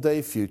wonderful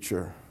day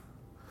future.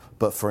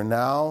 But for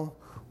now,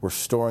 we're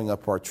storing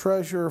up our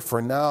treasure.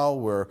 For now,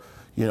 we're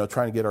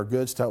trying to get our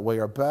goods to outweigh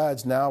our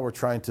bads. Now we're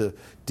trying to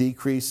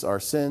decrease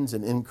our sins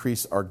and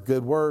increase our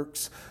good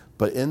works.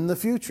 But in the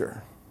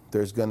future,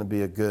 there's going to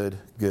be a good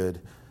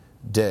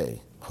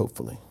day,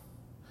 hopefully.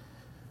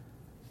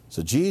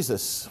 So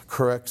Jesus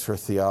corrects her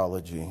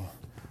theology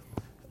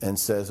and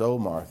says, oh,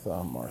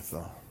 Martha,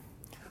 Martha,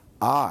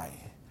 I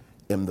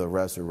am the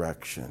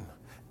resurrection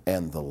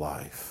and the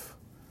life.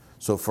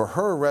 So for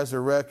her,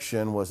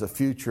 resurrection was a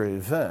future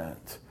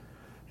event.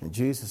 And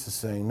Jesus is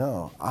saying,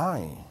 no,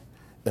 I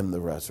am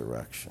the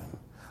resurrection.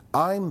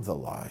 I'm the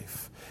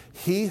life.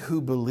 He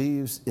who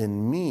believes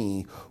in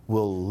me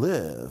will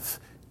live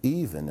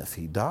even if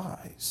he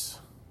dies.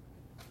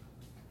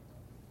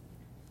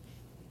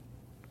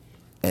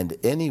 And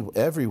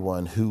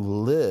everyone who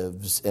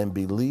lives and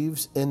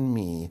believes in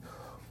me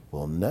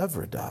will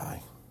never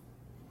die.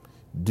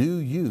 Do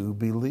you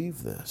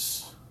believe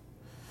this?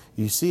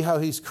 You see how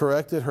he's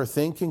corrected her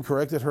thinking,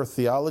 corrected her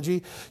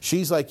theology?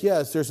 She's like,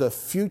 yes, there's a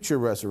future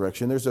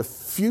resurrection. There's a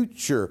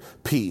future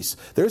peace.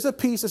 There's a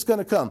peace that's going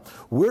to come.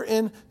 We're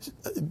in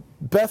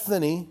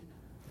Bethany,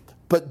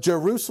 but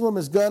Jerusalem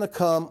is going to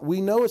come. We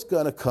know it's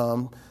going to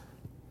come.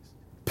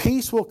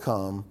 Peace will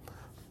come.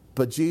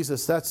 But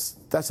Jesus, that's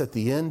at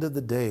the end of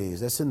the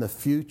days. That's in the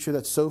future.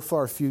 That's so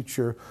far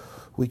future,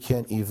 we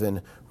can't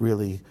even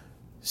really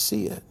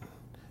see it.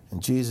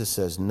 And Jesus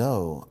says,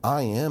 no,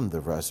 I am the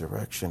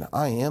resurrection.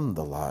 I am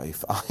the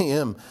life. I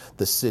am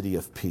the city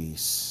of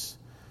peace.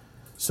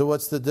 So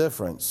what's the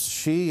difference?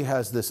 She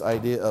has this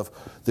idea of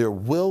there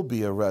will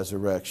be a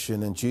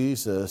resurrection, and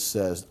Jesus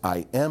says,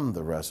 I am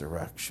the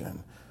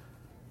resurrection.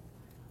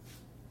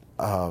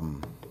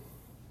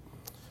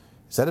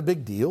 Is that a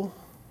big deal?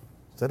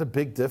 Is that a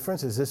big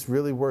difference? Is this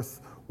really worth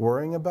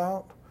worrying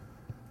about?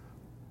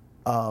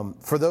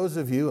 For those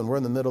of you, and we're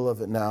in the middle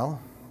of it now,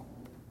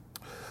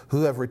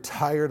 who have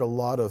retired a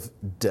lot of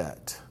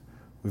debt.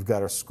 We've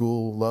got our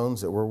school loans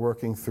that we're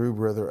working through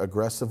rather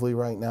aggressively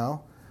right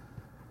now.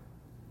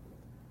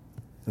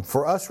 And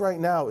for us right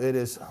now, it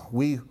is,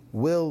 we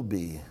will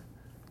be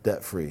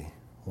debt-free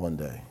one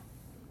day.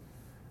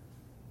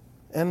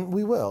 And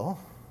we will,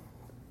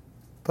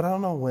 but I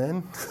don't know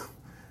when.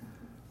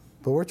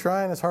 But we're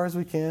trying as hard as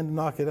we can to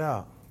knock it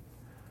out.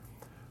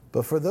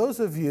 But for those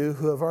of you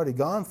who have already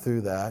gone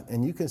through that,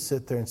 and you can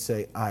sit there and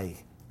say, I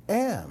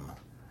am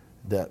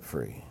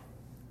debt-free.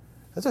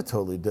 That's a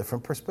totally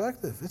different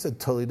perspective. It's a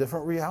totally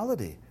different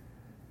reality.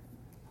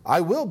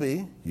 I will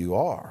be, you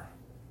are.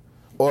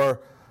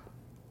 Or,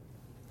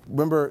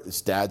 remember,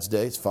 it's Dad's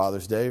Day, it's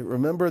Father's Day.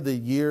 Remember the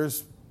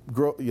years,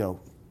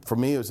 for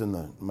me, it was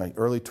in my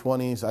early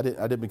 20s. I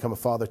didn't become a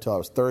father till I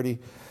was 30.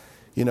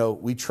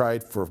 We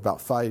tried for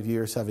about 5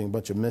 years, having a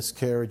bunch of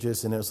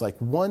miscarriages, and it was like,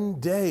 one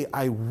day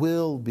I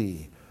will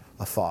be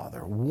a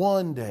father.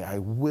 One day I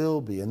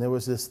will be. And there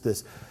was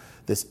this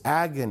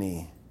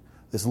agony,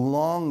 this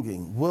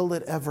longing. Will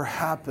it ever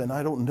happen?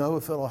 I don't know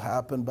if it'll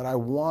happen, but I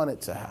want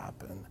it to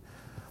happen.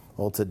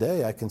 Well,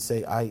 today I can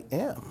say I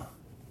am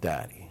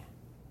Daddy.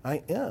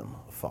 I am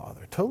a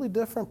father. Totally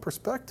different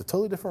perspective,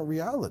 totally different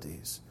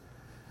realities.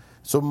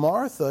 So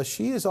Martha,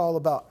 she is all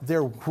about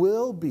there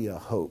will be a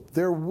hope.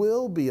 There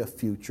will be a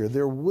future.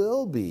 There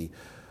will be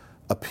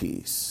a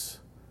peace.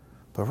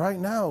 But right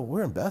now,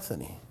 we're in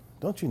Bethany.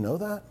 Don't you know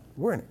that?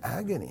 We're in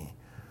agony.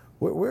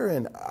 We're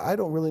in, I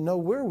don't really know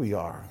where we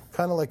are.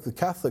 Kind of like the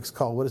Catholics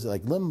call, what is it,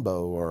 like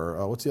limbo,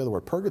 or what's the other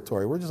word,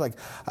 purgatory. We're just like,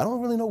 I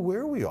don't really know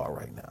where we are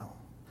right now.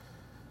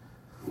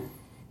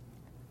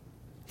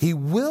 He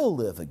will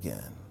live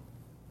again.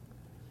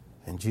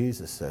 And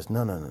Jesus says,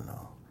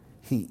 no.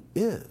 He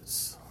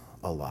is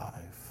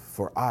alive,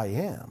 for I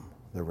am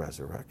the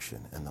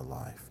resurrection and the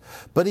life.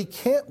 But he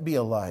can't be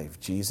alive,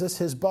 Jesus.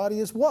 His body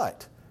is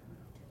what?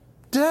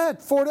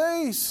 Dead, 4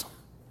 days.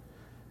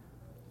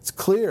 It's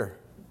clear.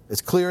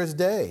 It's clear as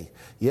day.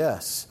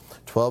 Yes,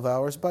 12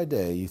 hours by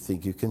day you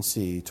think you can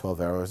see,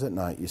 12 hours at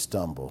night you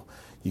stumble.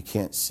 You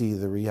can't see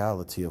the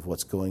reality of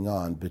what's going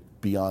on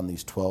beyond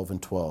these 12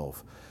 and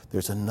 12.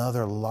 There's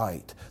another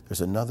light.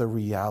 There's another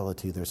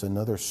reality. There's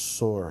another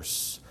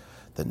source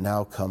that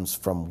now comes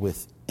from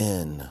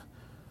within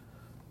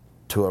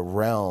to a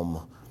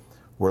realm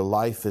where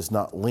life is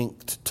not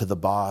linked to the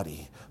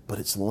body, but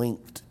it's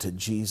linked to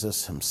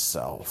Jesus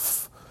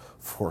himself.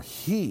 For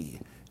he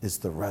is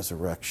the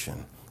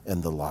resurrection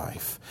and the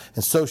life.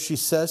 And so she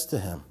says to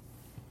him,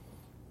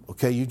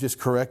 okay, you just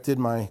corrected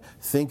my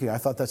thinking. I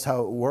thought that's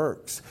how it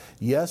works.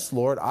 Yes,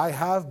 Lord, I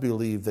have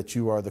believed that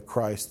you are the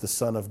Christ, the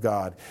Son of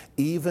God,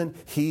 even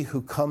he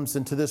who comes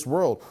into this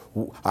world.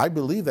 I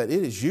believe that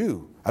it is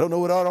you. I don't know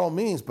what it all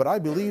means, but I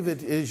believe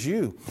it is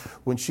you.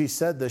 When she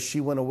said this,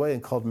 she went away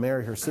and called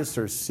Mary, her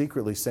sister,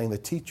 secretly saying, the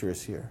teacher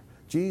is here.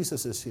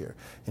 Jesus is here,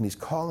 and he's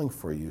calling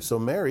for you. So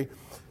Mary,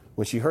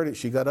 when she heard it,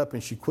 she got up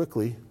and she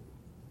quickly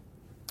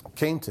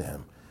came to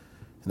him.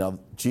 Now,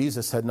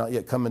 Jesus had not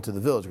yet come into the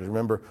village, because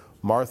remember,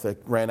 Martha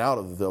ran out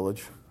of the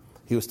village.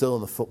 He was still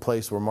in the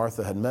place where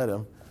Martha had met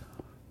him.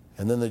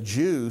 And then the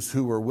Jews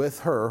who were with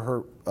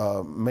her,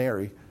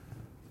 Mary,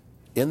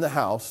 in the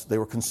house, they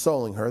were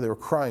consoling her, they were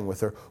crying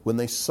with her. When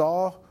they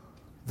saw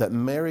that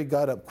Mary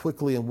got up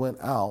quickly and went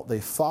out,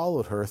 they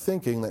followed her,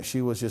 thinking that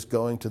she was just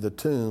going to the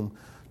tomb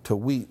to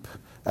weep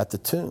at the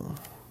tomb.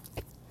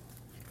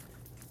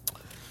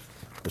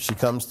 But she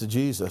comes to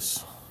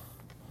Jesus,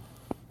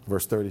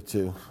 verse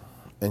 32,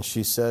 and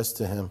she says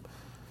to him,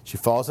 she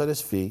falls at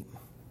his feet,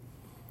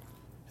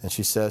 and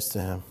she says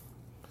to him,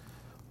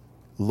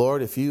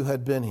 Lord, if you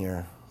had been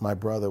here, my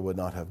brother would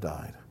not have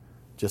died,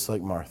 just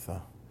like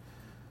Martha.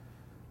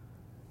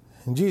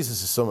 And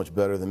Jesus is so much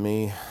better than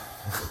me,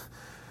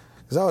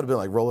 because I would have been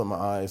like rolling my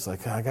eyes,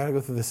 like, I got to go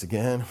through this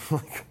again.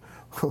 Like,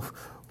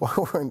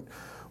 why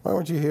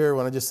weren't you here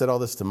when I just said all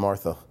this to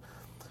Martha?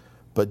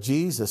 But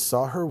Jesus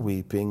saw her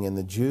weeping, and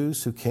the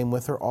Jews who came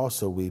with her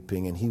also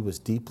weeping, and he was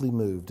deeply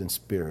moved in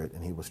spirit,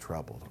 and he was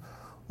troubled.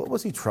 What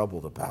was he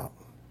troubled about?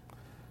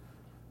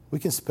 We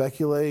can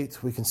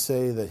speculate. We can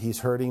say that he's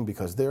hurting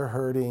because they're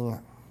hurting.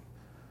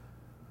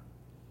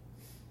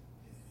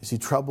 Is he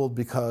troubled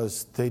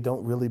because they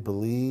don't really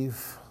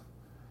believe?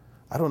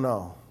 I don't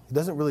know. He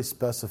doesn't really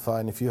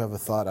specify, and if you have a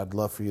thought, I'd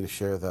love for you to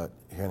share that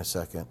here in a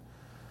second.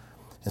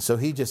 And so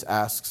he just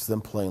asks them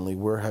plainly,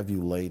 where have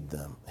you laid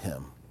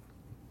him?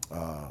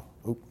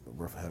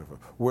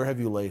 Where have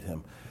you laid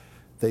him?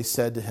 They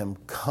said to him,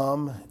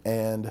 come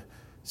and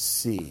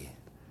see.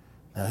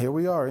 Now here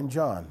we are in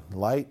John,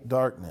 light,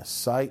 darkness,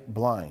 sight,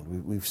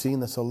 blind. We've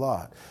seen this a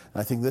lot. And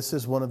I think this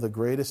is one of the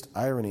greatest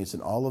ironies in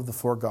all of the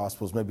four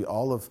Gospels, maybe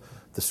all of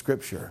the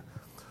Scripture,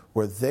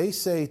 where they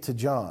say to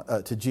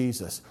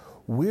Jesus,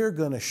 we're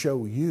going to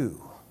show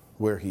you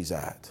where he's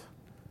at,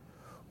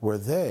 where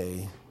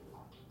they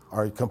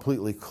are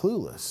completely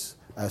clueless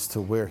as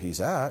to where he's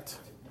at,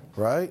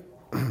 right?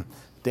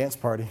 Dance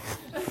party.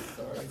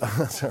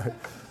 Sorry.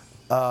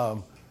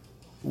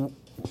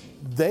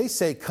 They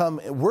say, come,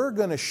 we're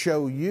going to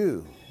show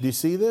you. Do you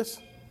see this?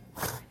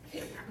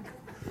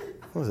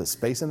 What was it,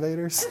 Space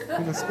Invaders?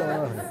 What's going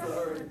on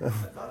here?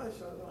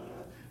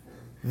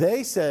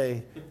 They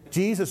say,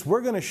 Jesus,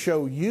 we're going to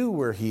show you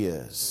where he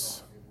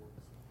is.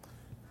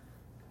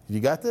 You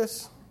got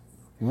this?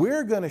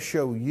 We're going to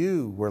show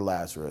you where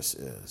Lazarus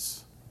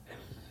is.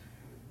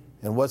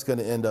 And what's going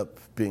to end up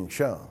being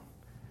shown?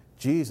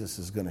 Jesus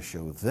is going to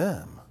show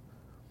them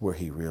where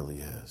he really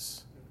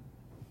is.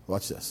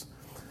 Watch this.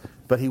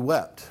 But he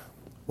wept.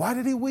 Why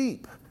did he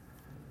weep?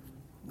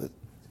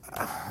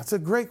 That's a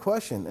great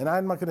question, and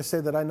I'm not going to say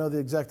that I know the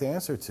exact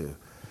answer to.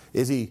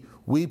 Is he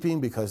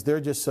weeping because they're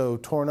just so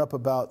torn up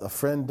about a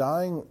friend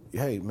dying?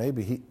 Hey,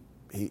 maybe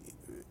he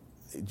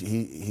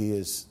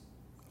is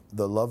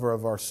the lover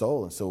of our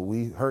soul, and so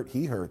we hurt,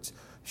 he hurts.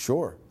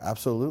 Sure,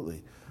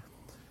 absolutely.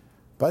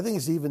 But I think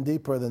it's even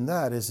deeper than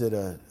that.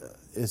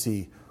 Is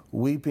he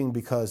weeping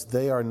because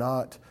they are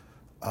not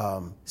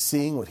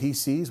seeing what he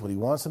sees, what he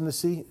wants them to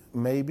see?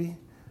 Maybe.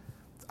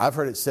 I've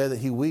heard it said that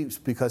he weeps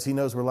because he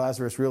knows where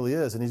Lazarus really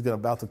is, and he's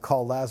about to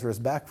call Lazarus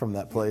back from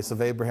that place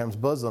of Abraham's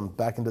bosom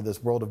back into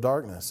this world of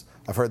darkness.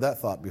 I've heard that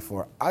thought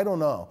before. I don't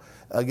know.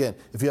 Again,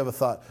 if you have a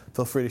thought,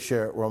 feel free to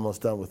share it. We're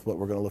almost done with what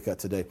we're going to look at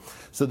today.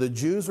 So the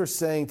Jews were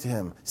saying to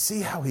him, see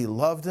how he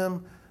loved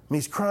him? I mean,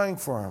 he's crying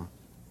for him.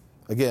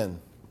 Again,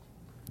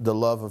 the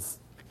love of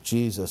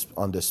Jesus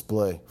on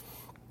display.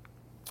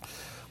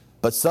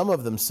 But some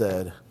of them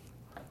said,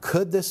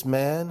 could this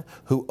man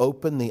who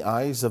opened the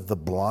eyes of the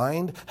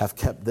blind have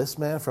kept this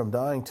man from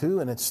dying too?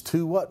 And it's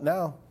too what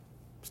now?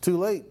 It's too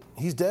late.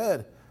 He's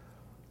dead.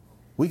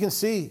 We can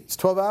see. It's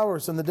 12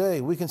 hours in the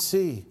day. We can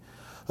see.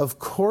 Of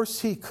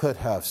course he could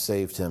have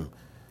saved him.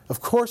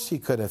 Of course he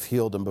could have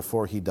healed him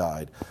before he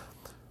died.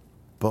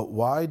 But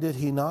why did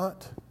he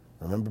not?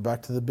 Remember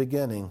back to the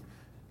beginning.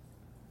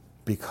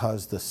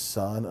 Because the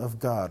Son of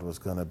God was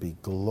going to be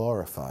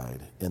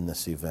glorified in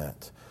this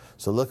event.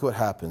 So look what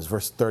happens,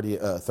 verse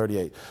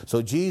 38.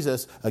 So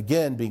Jesus,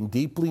 again, being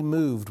deeply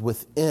moved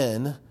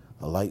within,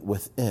 the light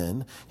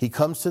within, he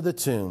comes to the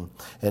tomb.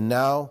 And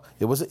now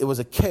it was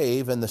a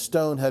cave, and the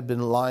stone had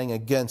been lying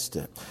against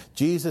it.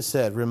 Jesus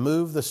said,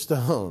 remove the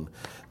stone.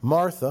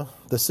 Martha,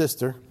 the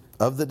sister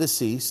of the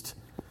deceased,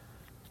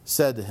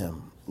 said to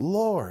him,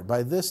 Lord,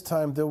 by this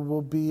time there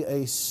will be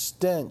a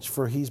stench,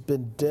 for he's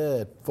been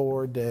dead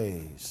 4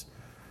 days.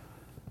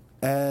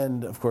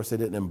 And, of course, they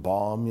didn't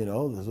embalm,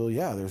 So,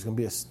 yeah, there's going to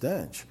be a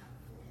stench.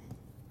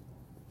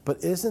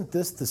 But isn't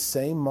this the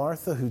same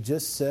Martha who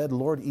just said,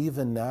 Lord,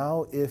 even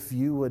now, if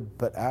you would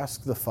but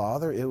ask the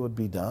Father, it would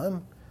be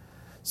done?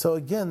 So,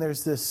 again,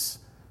 there's this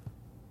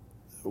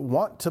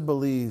want to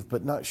believe,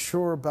 but not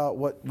sure about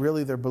what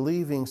really they're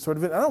believing sort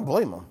of. I don't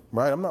blame them,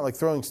 right? I'm not like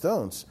throwing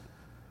stones.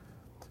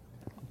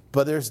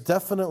 But there's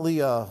definitely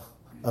a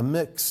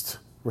mixed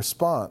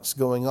response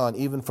going on,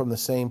 even from the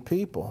same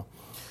people.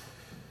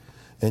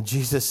 And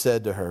Jesus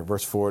said to her,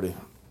 verse 40,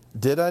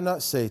 did I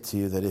not say to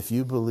you that if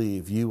you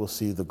believe, you will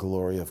see the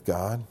glory of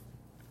God?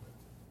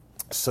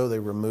 So they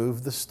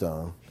removed the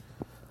stone.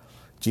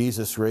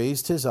 Jesus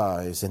raised his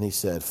eyes and he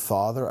said,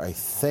 Father, I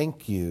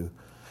thank you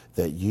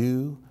that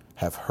you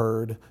have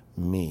heard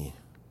me.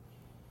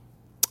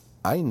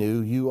 I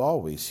knew you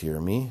always hear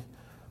me,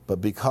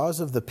 but because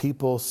of the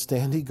people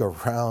standing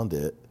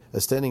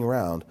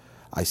around,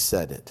 I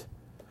said it,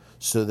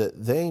 so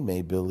that they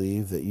may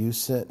believe that you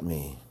sent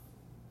me.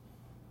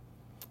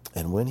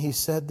 And when he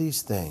said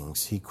these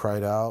things, he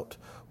cried out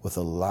with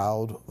a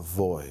loud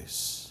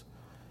voice,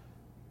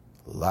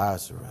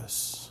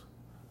 Lazarus,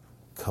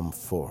 come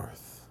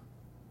forth.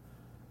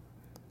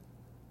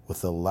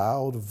 With a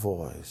loud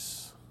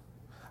voice.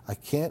 I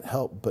can't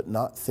help but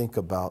not think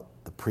about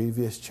the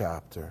previous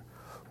chapter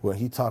where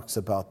he talks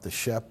about the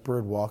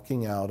shepherd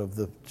walking out of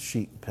the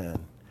sheep pen,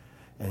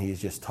 and he's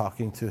just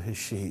talking to his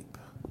sheep.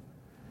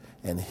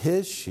 And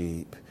his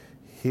sheep,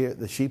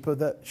 the sheep of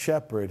that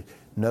shepherd,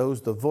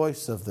 knows the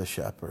voice of the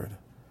shepherd,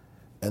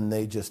 and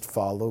they just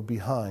follow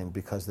behind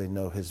because they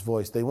know his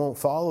voice. They won't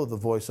follow the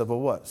voice of a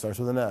what? Starts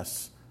with an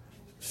S.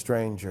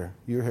 Stranger.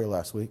 You were here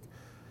last week.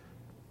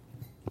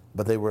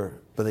 But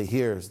they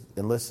hears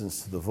and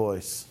listens to the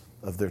voice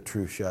of their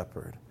true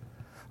shepherd.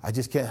 I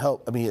just can't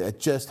help. It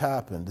just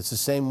happened. It's the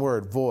same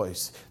word,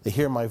 voice. They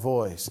hear my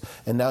voice.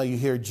 And now you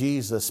hear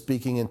Jesus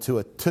speaking into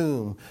a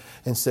tomb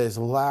and says,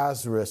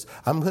 Lazarus,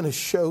 I'm going to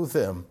show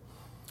them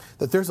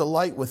that there's a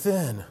light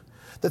within.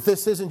 That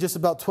this isn't just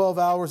about 12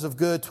 hours of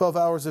good, 12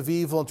 hours of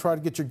evil, and try to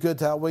get your good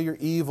to outweigh your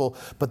evil.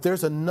 But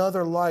there's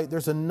another light,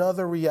 there's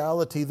another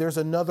reality, there's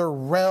another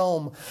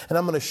realm. And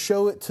I'm going to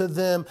show it to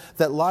them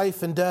that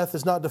life and death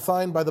is not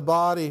defined by the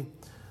body,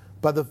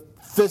 by the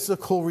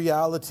physical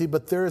reality,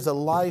 but there is a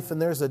life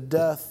and there's a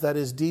death that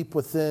is deep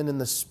within in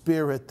the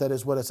spirit. That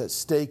is what is at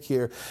stake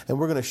here. And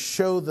we're going to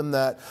show them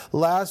that.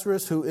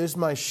 Lazarus, who is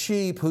my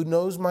sheep, who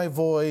knows my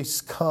voice,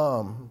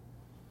 come.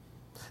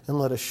 And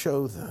let us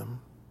show them.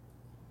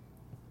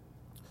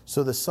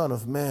 So the Son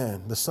of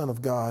Man, the Son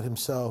of God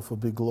himself, will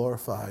be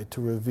glorified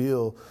to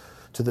reveal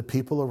to the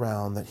people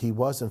around that he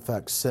was in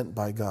fact sent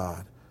by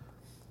God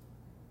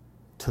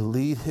to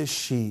lead his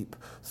sheep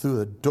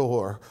through a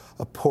door,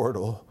 a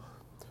portal,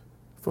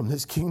 from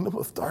this kingdom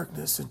of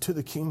darkness into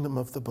the kingdom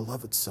of the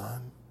beloved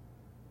Son.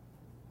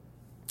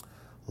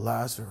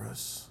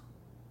 Lazarus,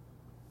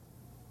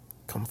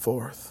 come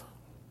forth.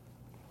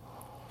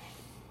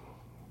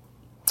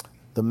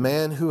 The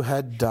man who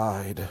had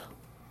died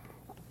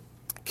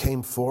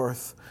came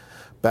forth,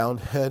 bound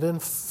head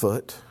and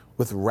foot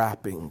with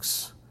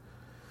wrappings,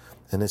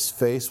 and his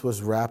face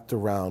was wrapped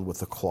around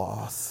with a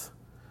cloth.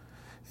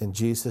 And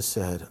Jesus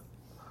said,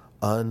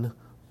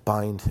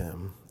 unbind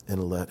him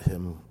and let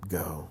him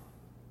go.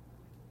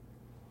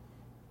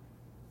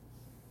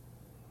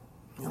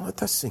 Let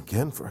that sink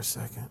in for a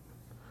second.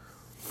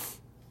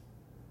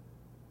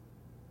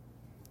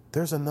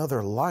 There's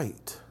another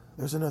light.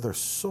 There's another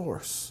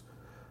source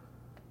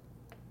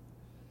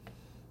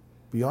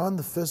beyond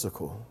the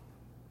physical.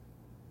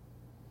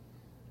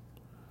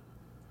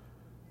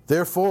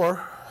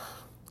 Therefore,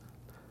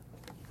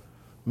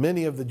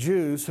 many of the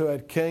Jews who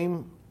had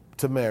came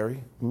to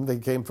Mary, they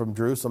came from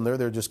Jerusalem,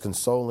 they're just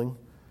consoling.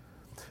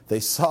 They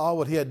saw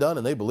what he had done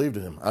and they believed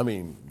in him. I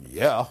mean,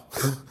 yeah.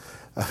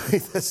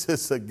 This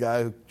is a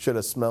guy who should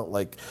have smelt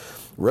like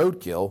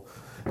roadkill,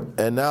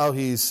 and now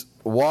he's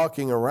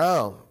walking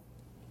around.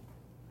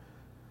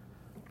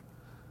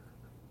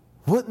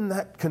 Wouldn't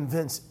that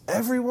convince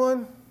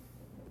everyone?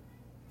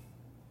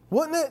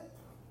 Wouldn't it?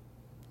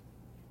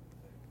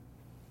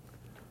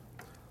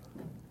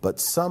 But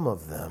some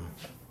of them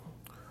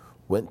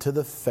went to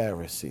the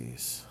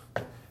Pharisees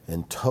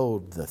and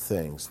told the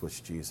things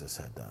which Jesus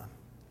had done.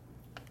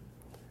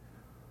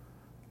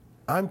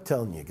 I'm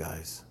telling you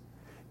guys,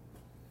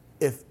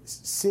 if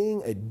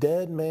seeing a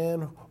dead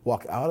man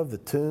walk out of the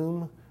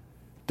tomb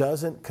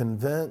doesn't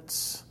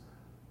convince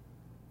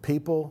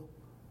people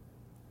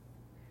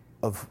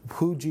of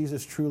who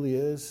Jesus truly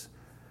is,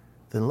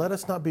 then let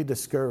us not be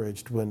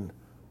discouraged when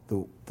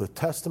the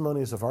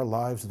testimonies of our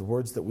lives, the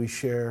words that we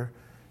share,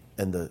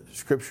 and the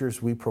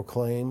scriptures we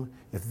proclaim,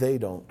 if they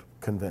don't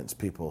convince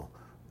people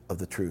of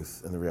the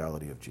truth and the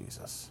reality of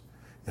Jesus.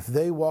 If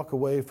they walk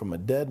away from a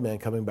dead man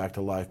coming back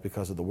to life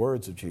because of the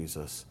words of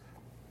Jesus,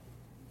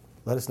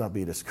 let us not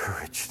be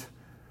discouraged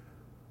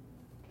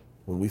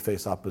when we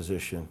face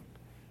opposition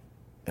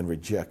and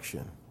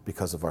rejection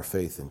because of our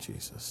faith in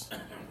Jesus.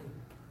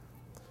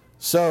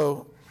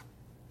 So,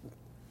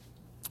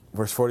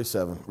 verse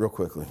 47, real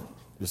quickly,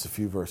 just a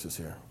few verses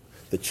here.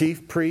 The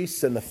chief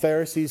priests and the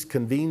Pharisees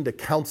convened a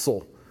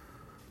council.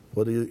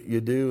 What do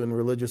you do in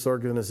religious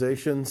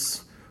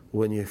organizations?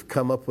 When you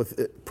come up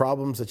with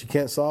problems that you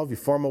can't solve, you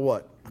form a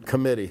what? A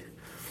committee.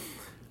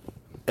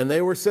 And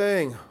they were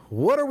saying,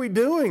 what are we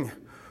doing?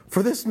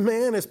 For this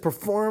man is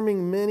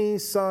performing many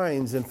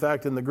signs. In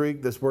fact, in the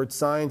Greek, this word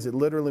signs, it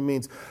literally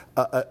means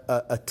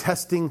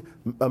attesting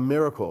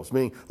miracles,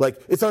 meaning like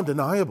it's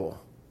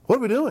undeniable. What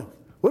are we doing?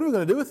 What are we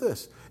going to do with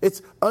this?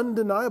 It's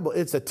undeniable.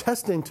 It's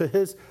attesting to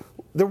his,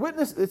 their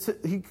witness.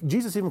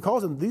 Jesus even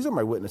calls them, these are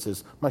my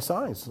witnesses, my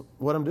signs,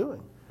 what I'm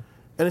doing.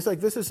 And it's like,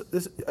 this is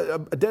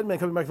a dead man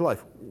coming back to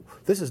life.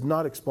 This is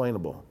not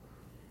explainable.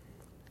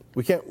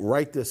 We can't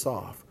write this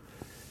off.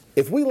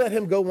 If we let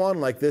him go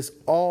on like this,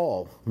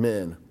 all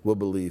men will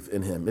believe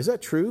in him. Is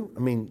that true? I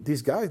mean,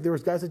 these guys, there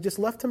was guys that just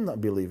left him not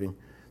believing.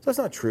 So that's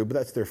not true, but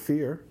that's their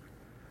fear.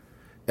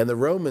 And the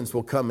Romans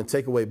will come and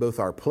take away both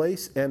our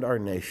place and our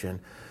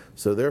nation.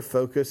 So their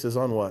focus is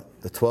on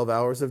what? The 12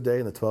 hours of day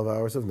and the 12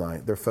 hours of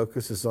night. Their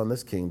focus is on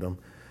this kingdom.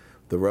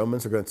 The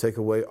Romans are going to take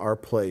away our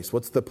place.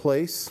 What's the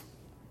place?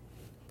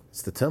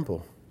 It's the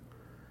temple.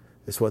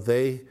 It's what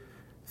they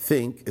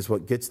think is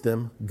what gets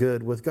them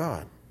good with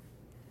God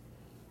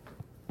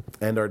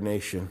and our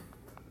nation.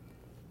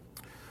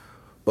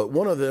 But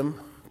one of them,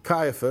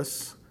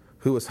 Caiaphas,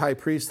 who was high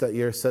priest that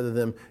year, said to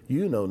them,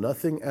 you know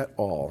nothing at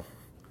all,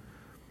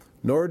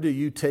 nor do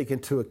you take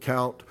into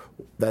account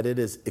that it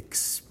is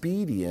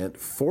expedient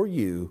for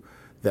you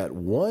that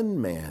one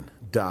man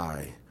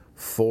die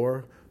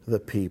for the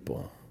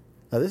people.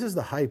 Now this is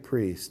the high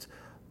priest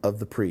of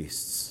the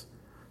priests,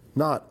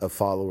 not a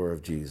follower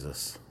of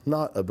Jesus,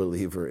 not a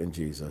believer in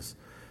Jesus.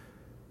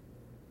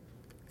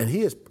 And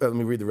he is, let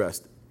me read the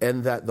rest,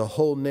 and that the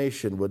whole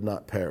nation would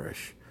not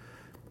perish.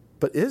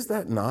 But is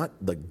that not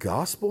the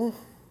gospel?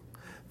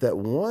 That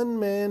one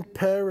man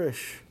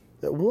perish,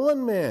 that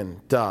one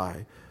man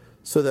die,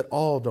 so that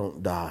all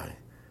don't die.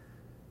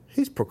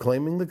 He's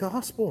proclaiming the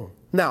gospel.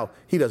 Now,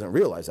 he doesn't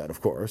realize that, of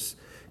course.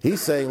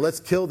 He's saying, let's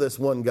kill this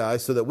one guy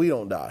so that we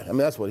don't die. I mean,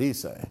 that's what he's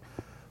saying.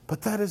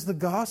 But that is the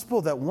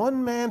gospel, that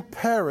one man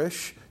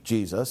perish,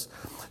 Jesus,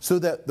 so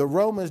that the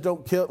Romans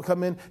don't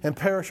come in and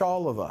perish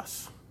all of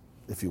us,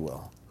 if you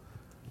will.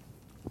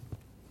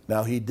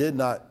 Now, he did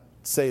not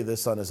say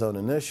this on his own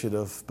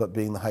initiative, but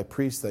being the high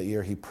priest that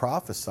year, he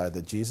prophesied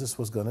that Jesus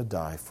was going to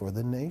die for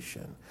the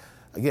nation.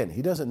 Again,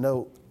 he doesn't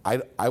know,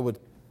 I would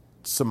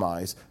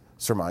surmise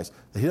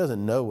that he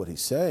doesn't know what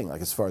he's saying,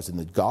 like as far as in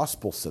the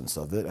gospel sense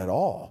of it at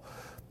all.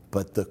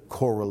 But the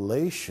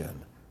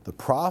correlation, the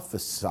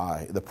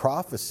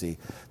prophecy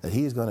that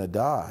he's going to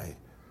die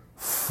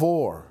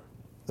for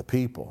the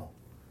people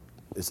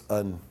is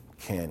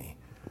uncanny.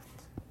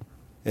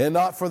 And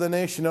not for the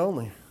nation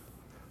only,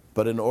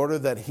 but in order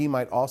that he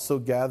might also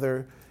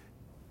gather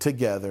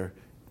together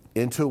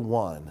into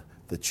one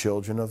the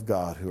children of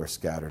God who are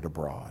scattered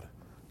abroad.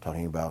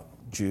 Talking about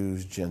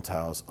Jews,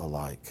 Gentiles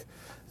alike.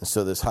 And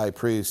so this high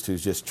priest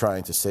who's just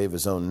trying to save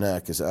his own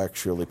neck is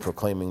actually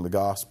proclaiming the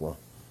gospel.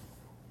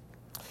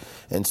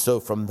 And so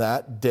from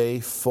that day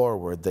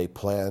forward, they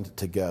planned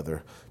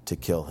together to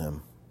kill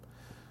him.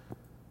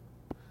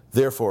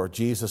 Therefore,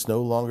 Jesus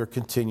no longer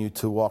continued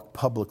to walk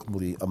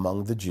publicly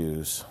among the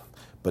Jews,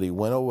 But he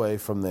went away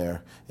from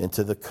there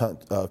into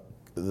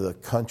the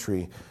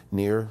country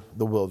near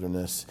the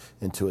wilderness,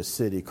 into a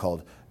city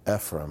called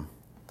Ephraim.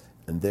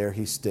 And there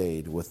he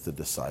stayed with the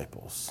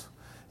disciples.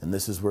 And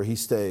this is where he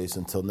stays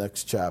until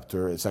next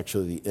chapter. It's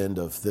actually the end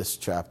of this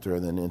chapter,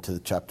 and then into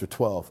chapter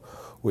 12,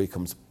 where he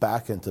comes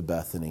back into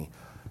Bethany,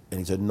 and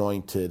he's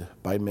anointed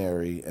by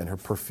Mary and her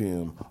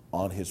perfume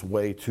on his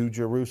way to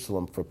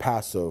Jerusalem for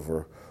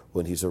Passover,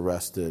 when he's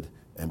arrested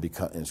and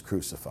is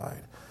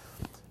crucified.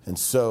 And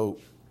so,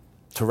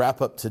 to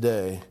wrap up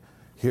today,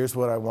 here's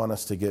what I want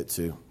us to get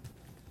to.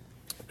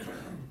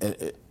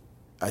 And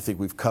I think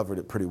we've covered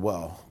it pretty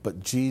well. But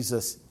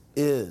Jesus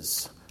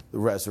is the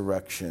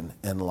resurrection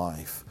and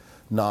life,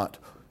 not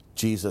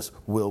Jesus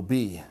will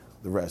be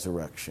the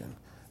resurrection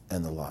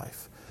and the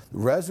life.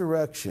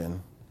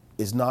 Resurrection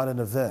is not an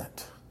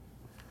event.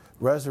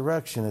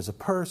 Resurrection is a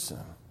person.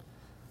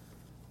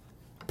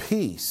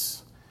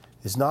 Peace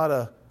is not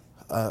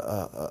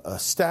a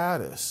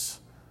status.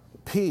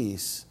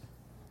 Peace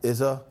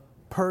is a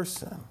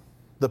person.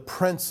 The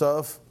Prince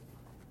of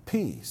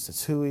Peace.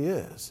 It's who he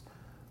is.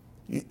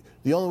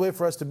 The only way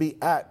for us to be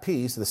at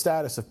peace, the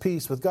status of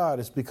peace with God,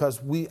 is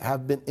because we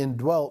have been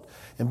indwelt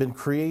and been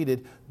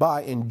created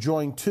by and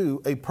joined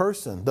to a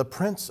person, the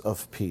Prince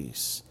of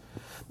Peace.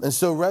 And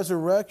so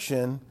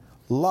resurrection,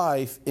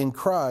 life in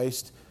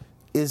Christ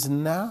is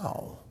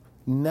now.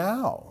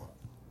 Now.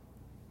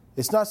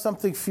 It's not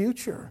something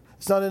future.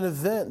 It's not an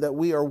event that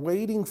we are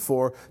waiting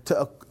for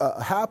to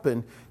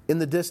happen in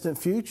the distant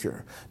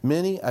future.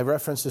 Many, I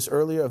referenced this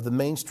earlier, of the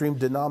mainstream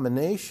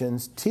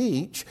denominations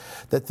teach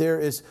that there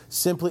is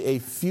simply a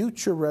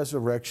future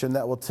resurrection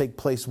that will take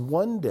place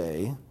one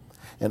day,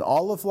 and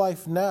all of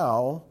life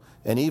now,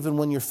 and even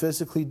when you're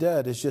physically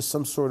dead, is just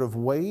some sort of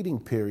waiting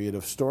period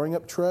of storing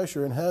up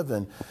treasure in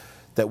heaven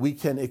that we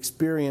can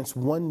experience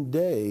one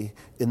day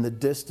in the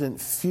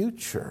distant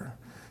future.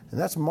 And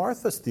that's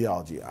Martha's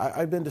theology.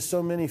 I've been to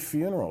so many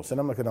funerals, and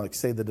I'm not going to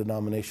say the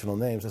denominational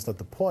names, that's not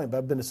the point, but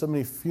I've been to so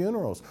many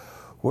funerals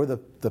where the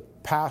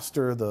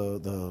pastor,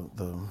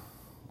 the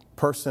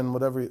person,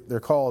 whatever they're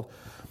called,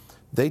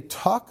 they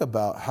talk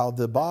about how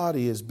the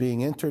body is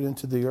being entered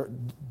into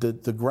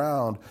the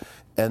ground,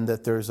 and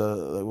that there's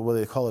what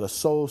they call it, a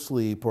soul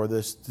sleep, or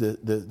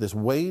this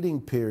waiting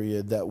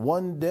period that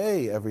one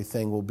day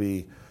everything will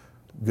be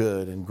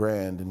good and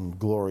grand and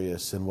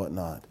glorious and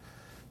whatnot.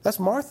 That's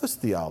Martha's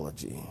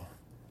theology.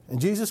 And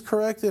Jesus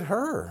corrected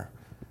her.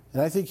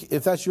 And I think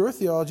if that's your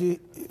theology,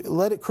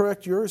 let it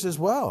correct yours as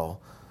well.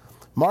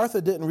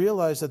 Martha didn't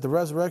realize that the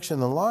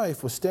resurrection and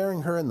life was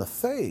staring her in the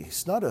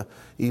face, not an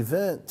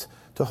event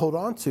to hold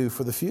on to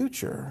for the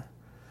future.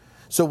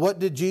 So what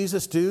did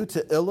Jesus do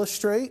to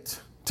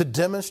illustrate, to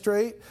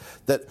demonstrate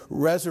that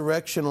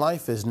resurrection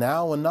life is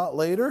now and not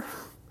later?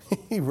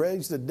 He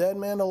raised a dead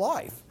man to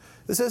life.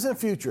 This isn't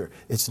future,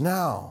 it's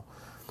now.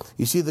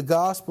 You see, the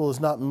gospel is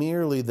not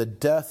merely the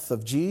death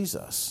of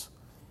Jesus.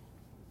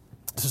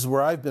 This is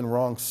where I've been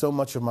wrong so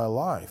much of my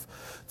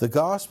life. The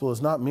gospel is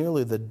not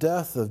merely the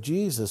death of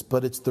Jesus,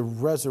 but it's the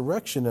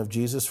resurrection of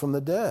Jesus from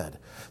the dead.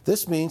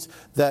 This means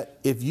that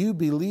if you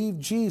believe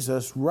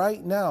Jesus,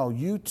 right now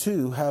you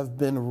too have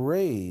been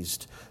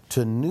raised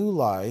to new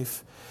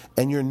life,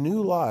 and your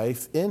new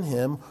life in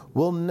him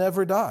will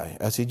never die,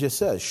 as he just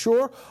says.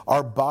 Sure,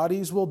 our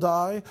bodies will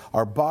die,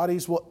 our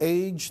bodies will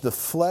age, the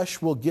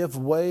flesh will give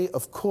way,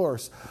 of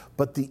course,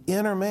 but the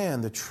inner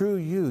man, the true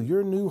you,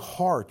 your new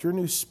heart, your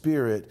new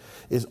spirit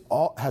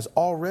has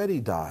already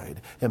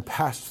died and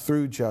passed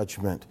through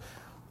judgment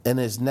and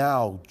is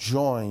now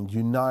joined,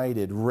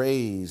 united,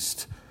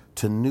 raised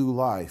to new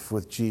life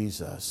with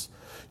Jesus.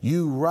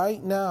 You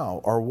right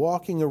now are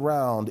walking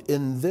around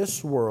in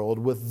this world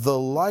with the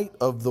light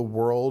of the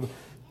world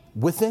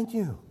within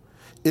you,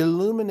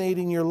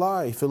 illuminating your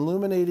life,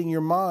 illuminating your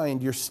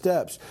mind, your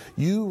steps.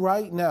 You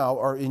right now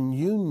are in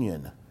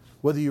union,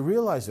 whether you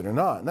realize it or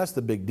not. And that's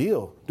the big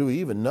deal. Do we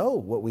even know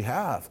what we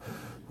have?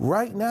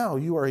 Right now,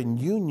 you are in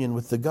union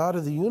with the God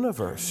of the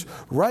universe.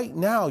 Right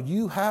now,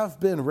 you have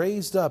been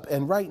raised up,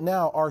 and right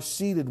now are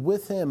seated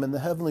with him in the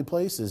heavenly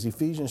places,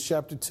 Ephesians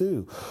chapter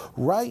 2.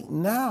 Right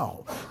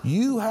now,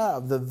 you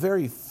have the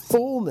very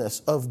fullness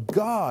of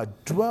God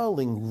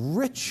dwelling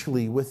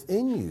richly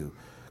within you,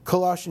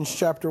 Colossians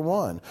chapter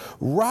 1.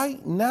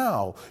 Right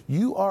now,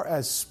 you are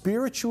as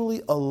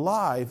spiritually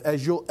alive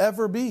as you'll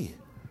ever be.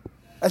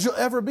 As you'll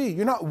ever be.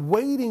 You're not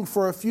waiting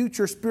for a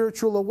future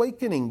spiritual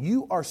awakening.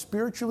 You are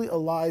spiritually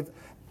alive.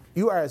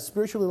 You are as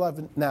spiritually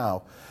alive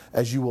now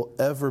as you will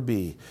ever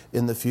be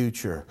in the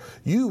future.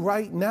 You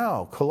right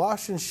now,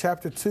 Colossians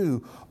chapter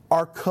 2,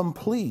 are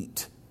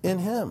complete in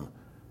him.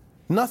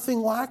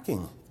 Nothing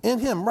lacking in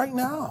him right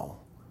now.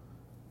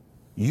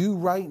 You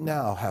right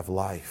now have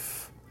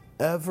life.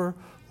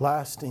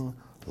 Everlasting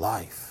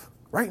life.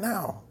 Right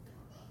now.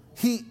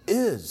 He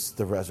is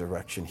the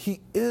resurrection.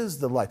 He is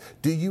the life.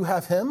 Do you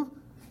have him?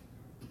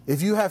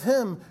 If you have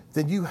him,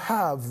 then you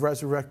have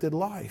resurrected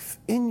life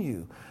in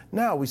you.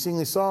 Now, we sing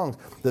these songs,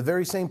 the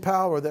very same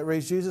power that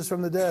raised Jesus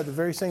from the dead, the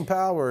very same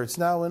power, it's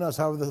now in us,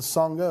 however the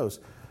song goes.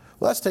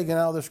 Well, that's taken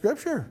out of the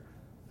scripture,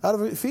 out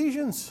of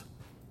Ephesians.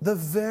 The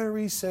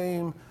very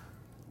same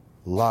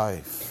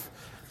life.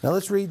 Now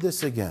let's read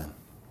this again.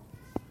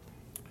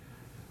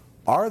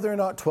 Are there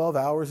not 12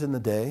 hours in the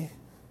day?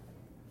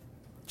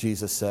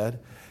 Jesus said,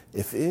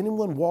 if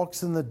anyone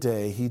walks in the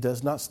day, he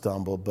does not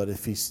stumble, but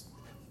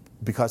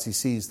because he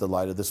sees the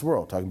light of this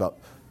world. Talking about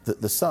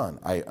the sun,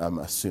 I'm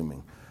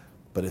assuming.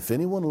 But if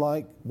anyone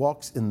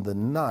walks in the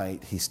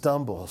night, he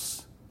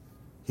stumbles,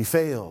 he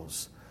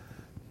fails,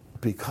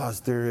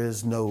 because there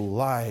is no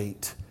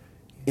light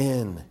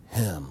in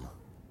him.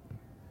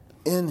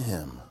 In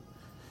him.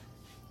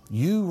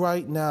 You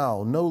right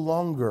now no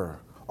longer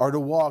are to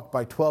walk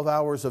by 12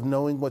 hours of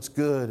knowing what's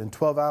good and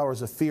 12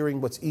 hours of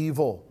fearing what's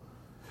evil.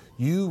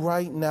 You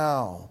right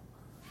now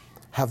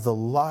have the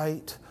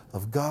light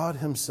of God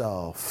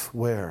himself.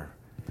 Where?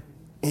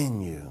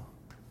 In you.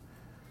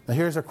 Now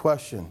here's our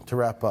question to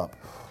wrap up.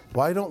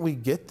 Why don't we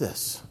get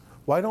this?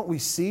 Why don't we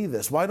see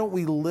this? Why don't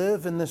we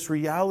live in this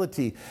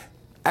reality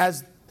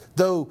as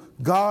though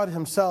God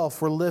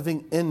himself were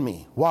living in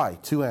me? Why?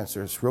 Two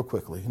answers real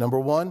quickly. Number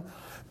one,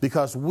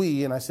 because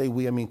we, and I say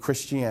we, I mean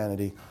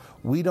Christianity,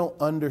 we don't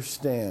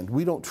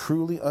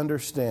truly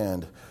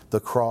understand the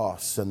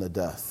cross and the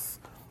death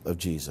of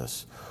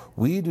Jesus.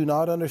 We do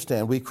not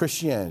understand, we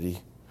Christianity,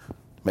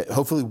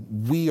 hopefully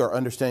we are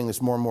understanding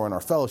this more and more in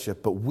our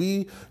fellowship, but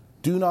we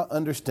do not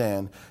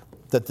understand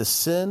that the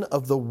sin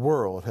of the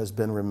world has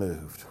been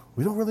removed.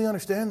 We don't really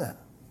understand that.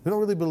 We don't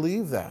really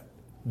believe that,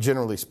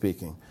 generally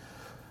speaking.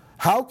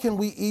 How can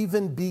we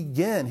even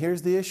begin?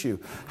 Here's the issue.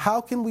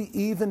 How can we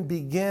even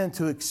begin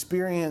to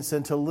experience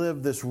and to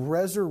live this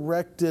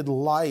resurrected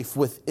life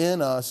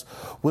within us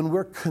when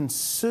we're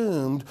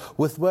consumed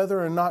with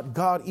whether or not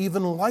God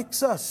even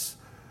likes us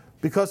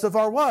because of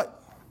our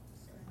what?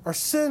 Our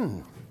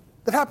sin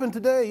that happened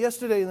today,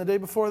 yesterday, and the day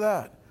before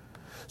that.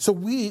 So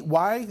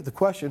why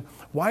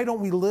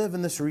don't we live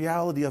in this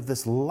reality of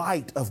this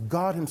light of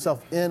God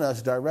himself in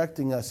us,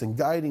 directing us and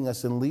guiding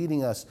us and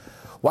leading us?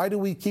 Why do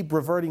we keep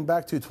reverting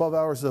back to 12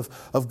 hours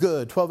of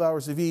good, 12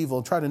 hours of evil,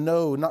 and try to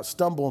know and not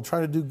stumble, and try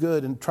to do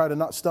good and try to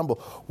not stumble?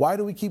 Why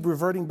do we keep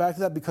reverting back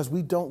to that? Because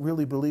we don't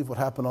really believe what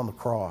happened on the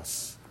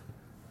cross.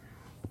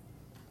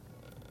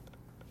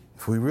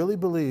 If we really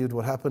believed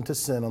what happened to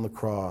sin on the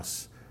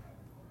cross,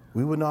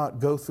 we would not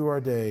go through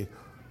our day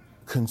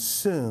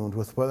consumed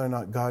with whether or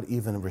not God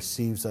even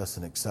receives us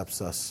and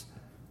accepts us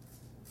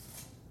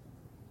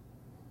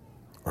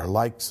or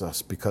likes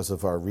us because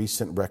of our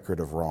recent record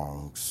of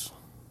wrongs.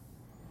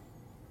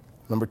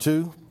 Number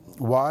two,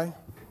 why?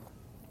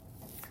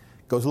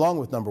 Goes along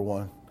with number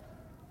one.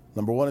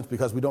 Number one is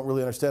because we don't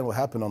really understand what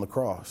happened on the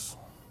cross.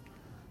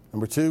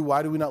 Number two,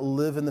 why do we not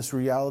live in this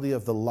reality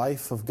of the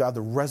life of God,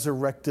 the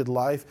resurrected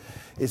life?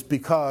 It's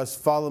because,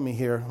 follow me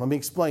here, let me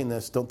explain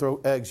this, don't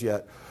throw eggs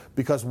yet.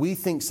 Because we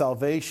think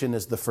salvation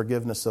is the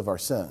forgiveness of our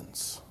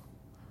sins.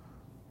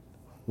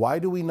 Why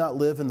do we not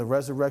live in the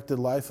resurrected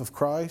life of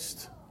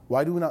Christ?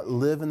 Why do we not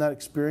live in that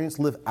experience,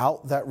 live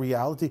out that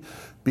reality?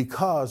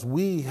 Because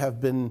we have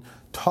been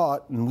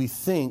taught and we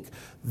think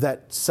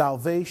that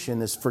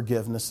salvation is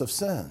forgiveness of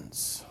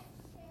sins.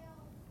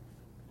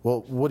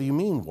 Well, what do you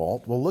mean,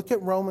 Walt? Well, look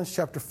at Romans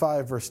chapter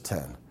 5, verse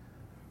 10.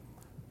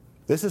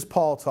 This is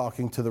Paul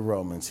talking to the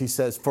Romans. He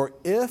says, for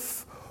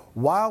if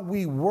while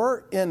we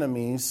were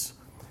enemies,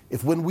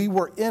 when we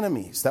were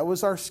enemies, that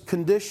was our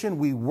condition,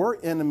 we were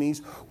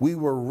enemies, we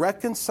were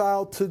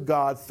reconciled to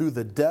God through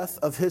the death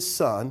of his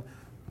Son.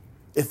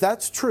 If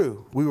that's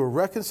true, we were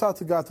reconciled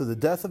to God through the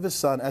death of his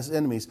Son as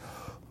enemies,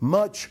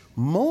 much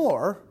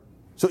more,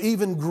 so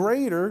even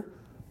greater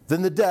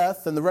than the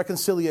death and the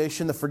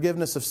reconciliation, the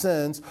forgiveness of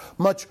sins,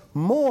 much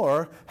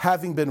more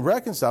having been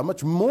reconciled,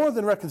 much more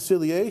than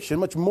reconciliation,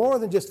 much more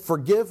than just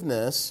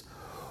forgiveness,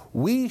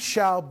 we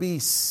shall be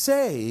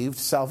saved,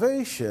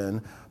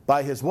 salvation,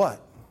 by his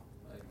what?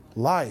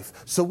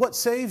 Life. So what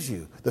saves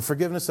you? The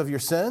forgiveness of your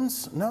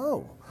sins?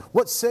 No.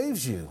 What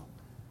saves you?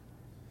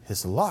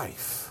 His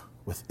life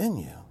within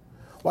you.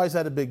 Why is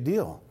that a big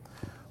deal?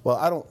 Well,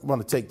 I don't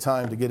want to take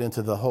time to get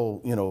into the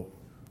whole,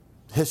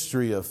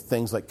 history of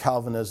things like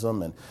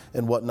Calvinism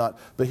and whatnot.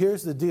 But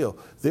here's the deal.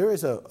 There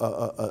is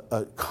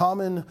a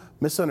common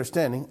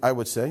misunderstanding, I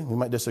would say, we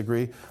might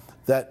disagree,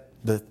 that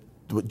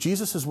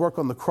Jesus' work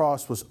on the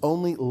cross was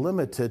only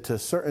limited to a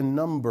certain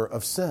number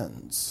of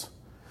sins.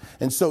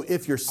 And so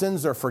if your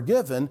sins are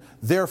forgiven,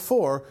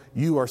 therefore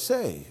you are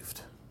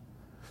saved.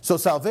 So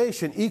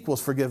salvation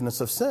equals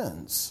forgiveness of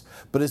sins.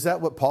 But is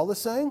that what Paul is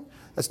saying?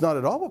 That's not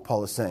at all what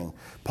Paul is saying.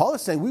 Paul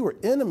is saying we were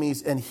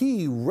enemies and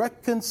he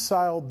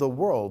reconciled the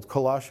world.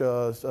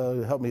 Colossians,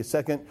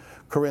 2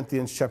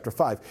 Corinthians chapter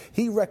 5.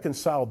 He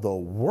reconciled the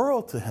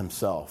world to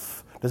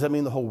himself. Does that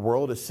mean the whole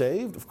world is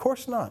saved? Of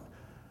course not.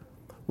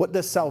 What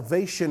does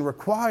salvation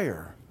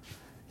require?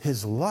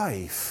 His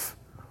life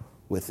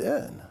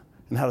within.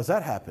 And how does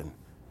that happen?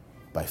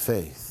 By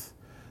faith,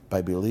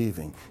 by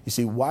believing. You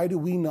see, why do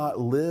we not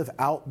live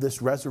out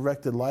this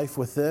resurrected life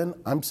within?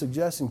 I'm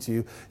suggesting to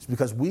you, it's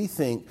because we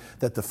think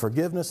that the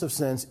forgiveness of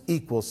sins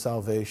equals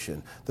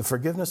salvation. The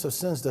forgiveness of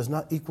sins does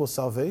not equal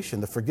salvation.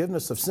 The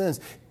forgiveness of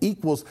sins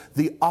equals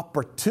the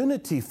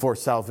opportunity for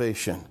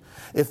salvation.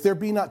 If there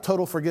be not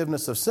total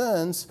forgiveness of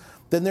sins,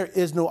 then there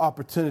is no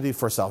opportunity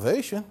for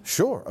salvation.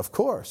 Sure, of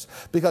course.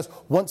 Because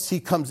once he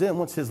comes in,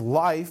 once his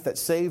life that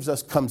saves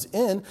us comes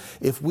in,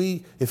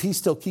 if he's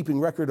still keeping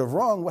record of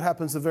wrong, what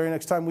happens the very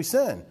next time we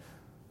sin?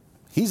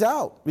 He's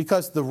out,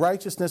 because the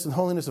righteousness and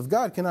holiness of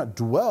God cannot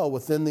dwell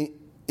within the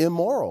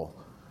immoral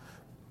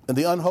and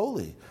the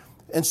unholy.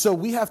 And so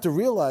we have to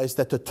realize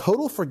that the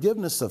total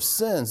forgiveness of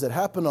sins that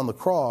happened on the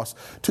cross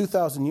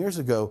 2,000 years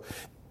ago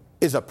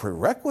is a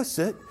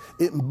prerequisite.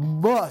 It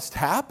must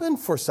happen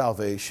for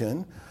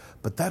salvation,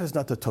 but that is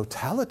not the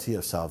totality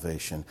of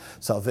salvation.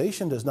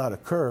 Salvation does not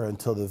occur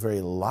until the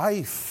very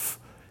life,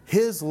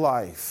 his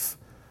life,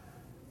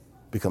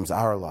 becomes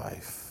our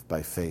life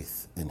by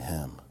faith in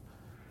him.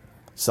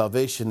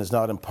 Salvation is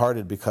not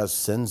imparted because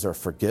sins are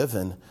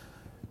forgiven.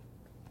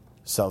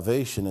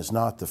 Salvation is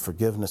not the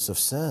forgiveness of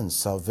sins.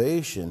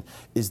 Salvation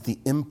is the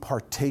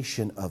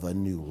impartation of a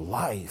new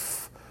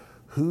life.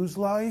 Whose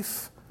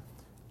life?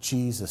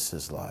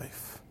 Jesus'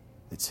 life.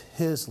 It's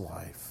his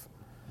life.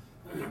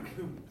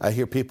 I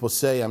hear people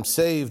say, I'm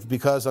saved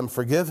because I'm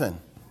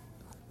forgiven.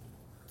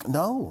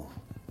 No,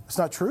 it's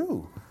not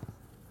true.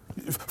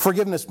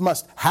 Forgiveness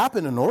must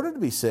happen in order to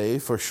be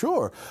saved, for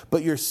sure.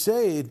 But you're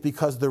saved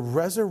because the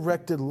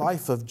resurrected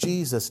life of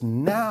Jesus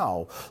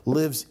now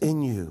lives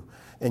in you.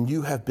 And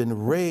you have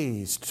been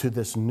raised to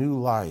this new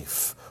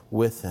life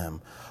with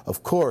him.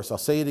 Of course, I'll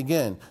say it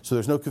again so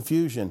there's no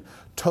confusion.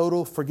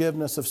 Total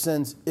forgiveness of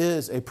sins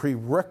is a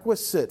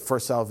prerequisite for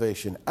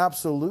salvation.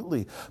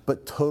 Absolutely.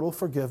 But total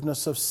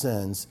forgiveness of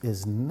sins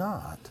is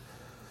not.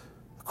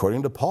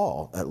 According to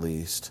Paul, at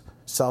least,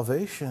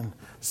 salvation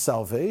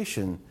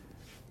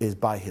is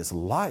by his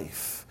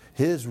life,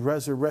 his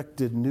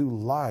resurrected new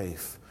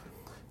life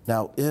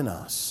now in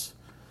us.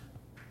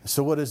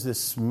 So what does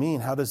this mean?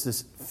 How does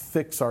this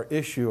fix our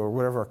issue, or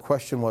whatever our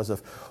question was,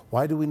 of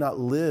why do we not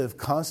live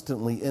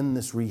constantly in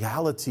this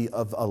reality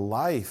of a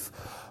life,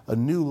 a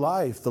new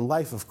life, the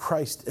life of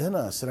Christ in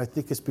us? And I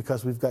think it's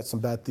because we've got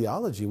some bad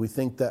theology. We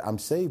think that I'm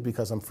saved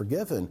because I'm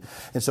forgiven.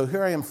 And so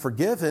here I am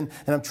forgiven,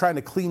 and I'm trying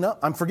to clean up.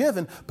 I'm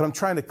forgiven, but I'm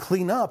trying to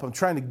clean up. I'm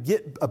trying to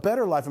get a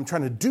better life. I'm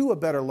trying to do a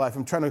better life.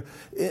 I'm trying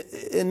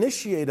to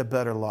initiate a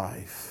better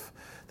life.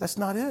 That's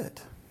not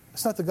it.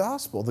 That's not the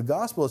gospel. The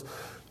gospel is,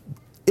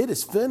 it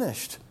is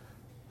finished.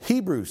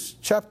 Hebrews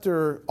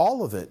chapter,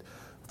 all of it.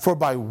 For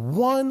by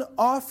one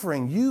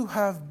offering you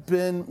have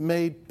been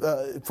made,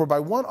 for by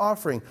one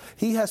offering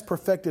he has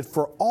perfected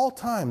for all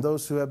time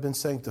those who have been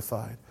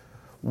sanctified.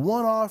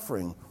 One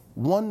offering,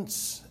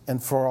 once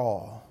and for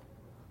all.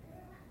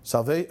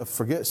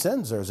 Forget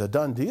sins, there's a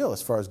done deal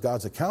as far as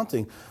God's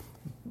accounting.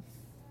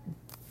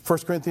 1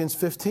 Corinthians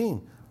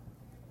 15.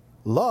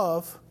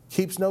 Love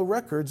keeps no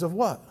records of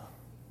what?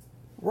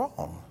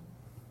 Wrong.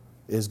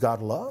 Is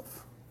God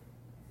love?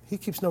 He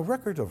keeps no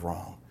record of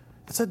wrong.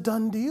 It's a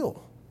done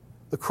deal.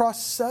 The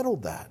cross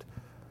settled that.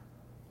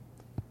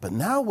 But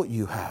now what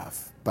you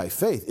have, by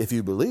faith, if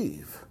you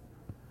believe,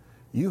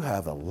 you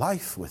have a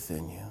life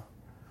within you.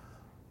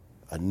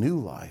 A new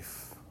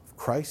life.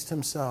 Christ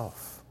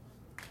himself.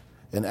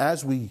 And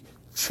as we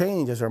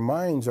change, as our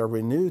minds are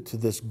renewed to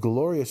this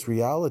glorious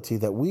reality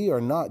that we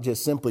are not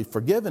just simply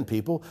forgiven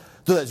people,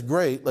 so that's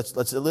great. Let's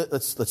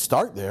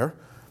start there.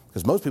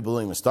 Because most people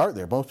don't even start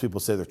there. Most people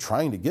say they're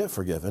trying to get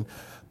forgiven.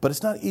 But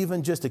it's not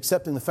even just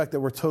accepting the fact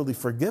that we're totally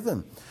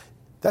forgiven.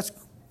 That's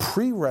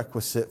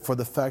prerequisite for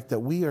the fact that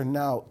we are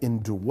now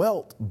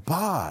indwelt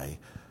by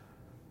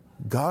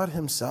God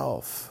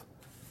himself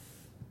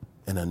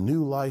in a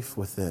new life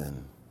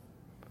within.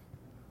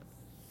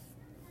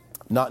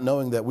 Not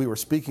knowing that we were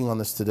speaking on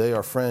this today,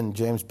 our friend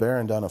James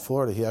Barron down in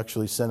Florida, he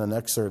actually sent an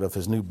excerpt of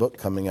his new book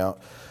coming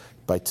out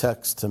by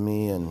text to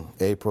me and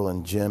April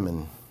and Jim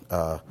and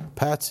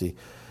Patsy.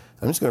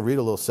 I'm just going to read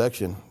a little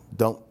section.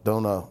 Don't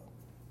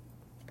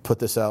put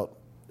this out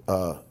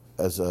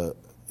as a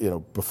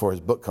before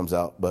his book comes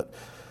out. But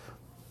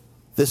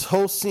this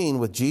whole scene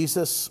with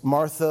Jesus,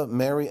 Martha,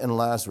 Mary, and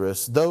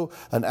Lazarus, though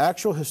an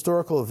actual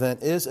historical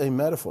event, is a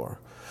metaphor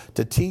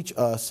to teach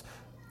us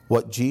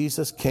what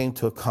Jesus came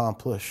to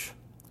accomplish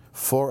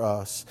for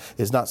us,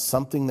 is not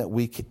something that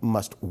we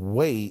must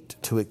wait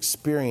to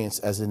experience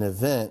as an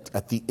event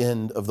at the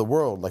end of the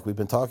world, like we've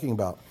been talking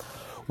about.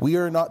 We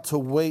are not to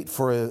wait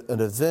for an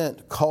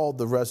event called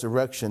the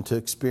resurrection to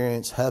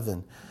experience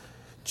heaven.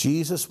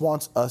 Jesus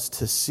wants us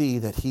to see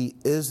that he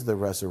is the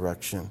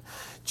resurrection.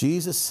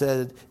 Jesus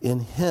said, in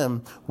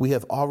him we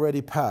have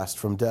already passed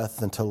from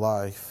death into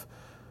life.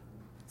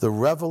 The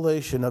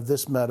revelation of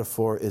this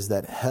metaphor is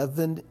that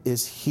heaven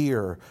is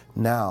here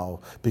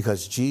now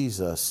because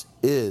Jesus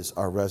is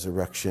our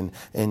resurrection,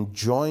 and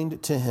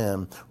joined to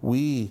him,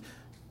 we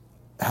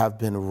have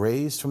been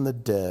raised from the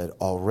dead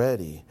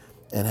already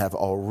and have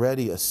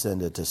already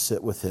ascended to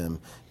sit with him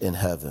in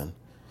heaven.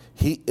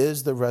 He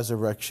is the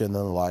resurrection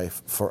and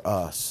life for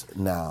us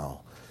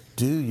now.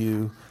 Do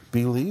you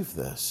believe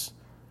this?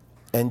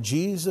 And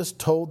Jesus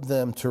told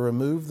them to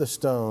remove the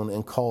stone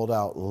and called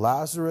out,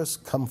 Lazarus,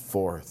 come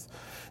forth.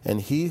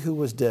 and he who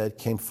was dead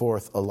came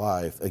forth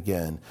alive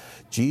again.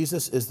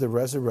 Jesus is the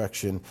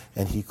resurrection,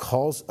 and he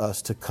calls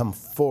us to come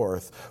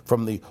forth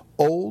from the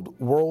old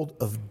world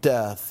of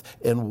death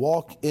and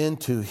walk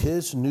into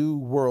his new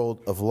world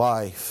of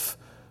life.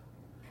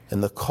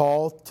 And the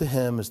call to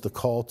him is the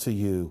call to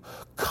you.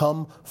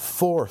 Come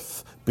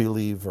forth,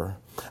 believer.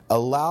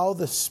 Allow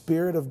the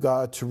Spirit of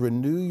God to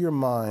renew your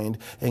mind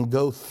and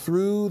go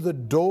through the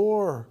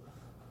door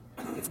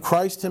of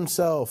Christ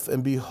himself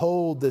and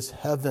behold this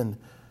heaven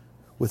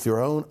with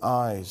your own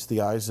eyes, the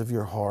eyes of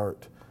your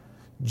heart.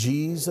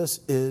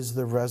 Jesus is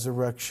the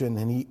resurrection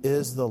and he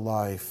is the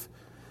life,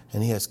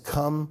 and he has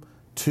come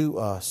to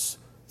us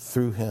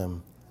through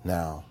him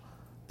now.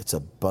 It's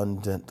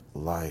abundant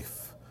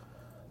life.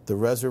 The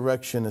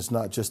resurrection is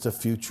not just a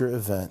future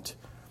event.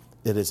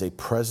 It is a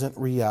present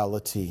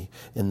reality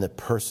in the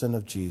person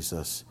of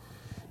Jesus.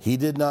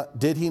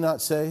 Did he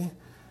not say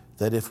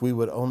that if we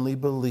would only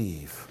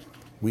believe,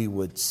 we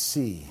would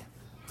see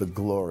the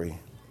glory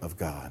of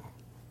God?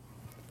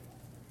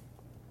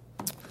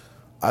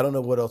 I don't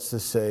know what else to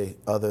say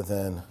other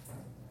than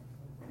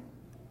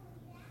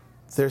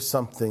there's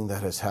something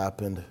that has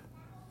happened,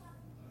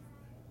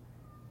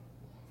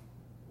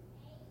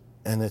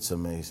 and it's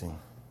amazing.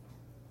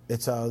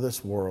 It's out of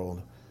this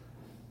world.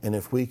 And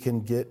if we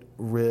can get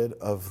rid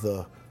of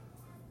the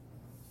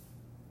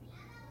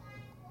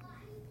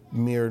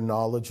mere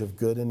knowledge of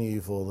good and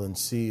evil and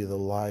see the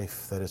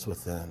life that is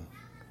within,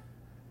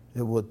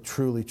 it will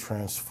truly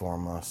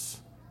transform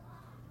us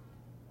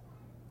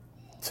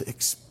to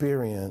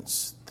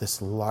experience this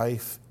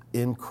life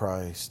in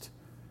Christ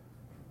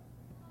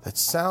that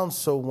sounds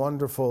so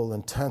wonderful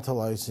and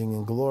tantalizing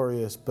and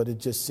glorious, but it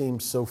just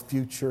seems so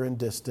future and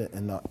distant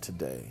and not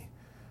today.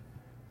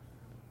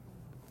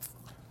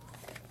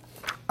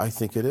 I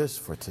think it is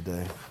for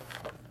today,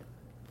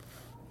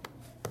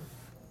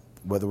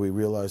 whether we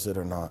realize it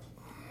or not.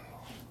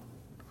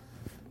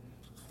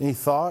 Any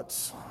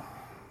thoughts?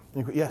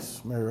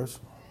 Yes, Mary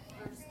Rose.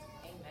 First,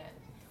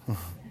 amen.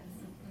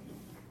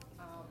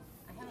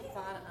 I have a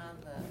thought on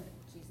the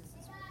Jesus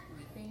is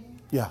weeping.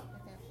 Yeah.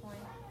 At that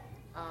point,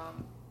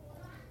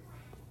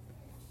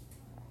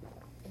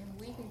 and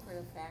weeping for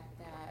the fact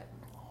that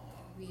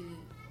we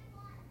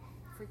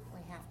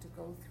frequently have to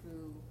go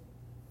through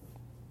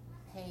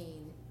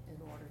pain in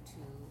order to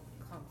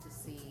come to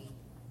see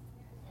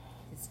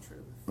his truth.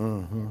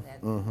 And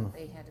that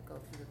they had to go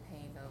through the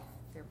pain of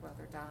their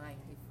brother dying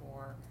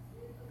before.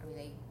 I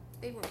mean,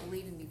 they were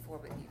believing before,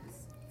 but he was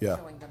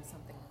showing them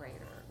something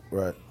greater.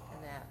 Right.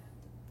 And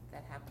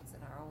that happens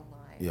in our own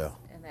lives. Yeah.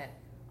 And that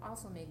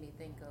also made me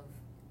think of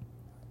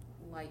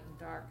light and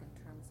dark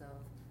in terms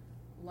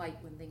of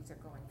light when things are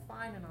going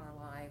fine in our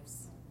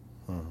lives.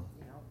 You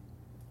know,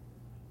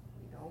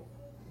 we don't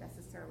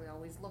necessarily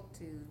always look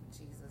to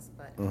Jesus,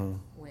 but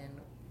when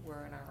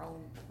we're in our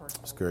own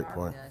personal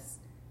darkness,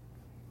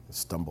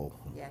 stumble.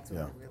 Yeah, that's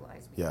when we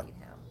realize we need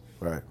him.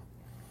 Right.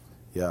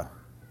 Yeah.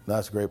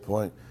 That's a great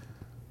point.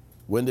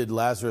 When did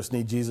Lazarus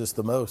need Jesus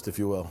the most, if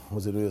you will?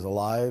 Was it when he was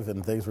alive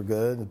and things were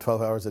good, and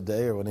 12 hours a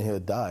day, or when he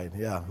had died?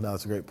 Yeah, no,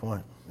 that's a great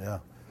point. Yeah.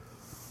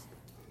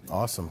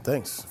 Awesome.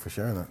 Thanks for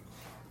sharing that.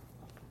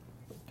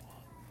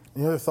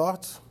 Any other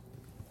thoughts?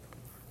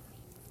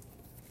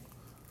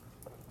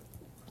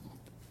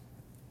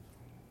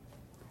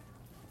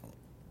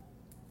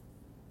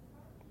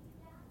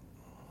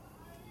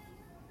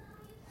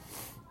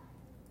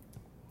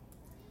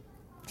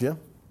 Jim?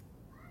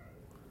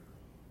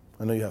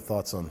 I know you have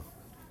thoughts on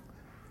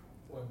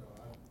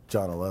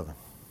John 11.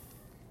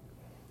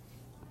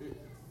 It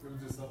was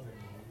just something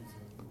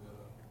amazing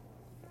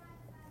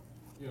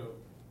that,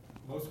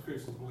 most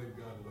Christians believe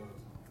God loves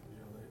them.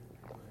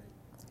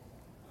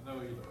 I know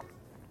he loves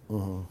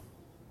me.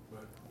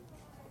 But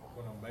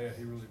when I'm mad,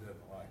 he really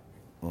doesn't like me.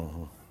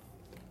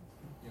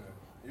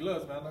 He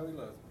loves me. I know he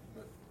loves me.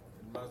 But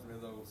it reminds me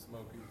of the old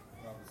Smokey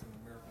Robinson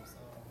Miracle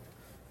song.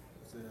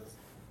 It says,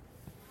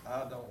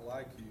 I don't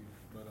like you,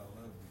 but I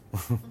love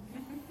you.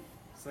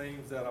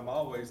 Seems that I'm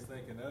always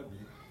thinking of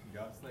you.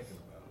 God's thinking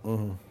about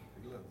it.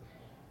 He loves it.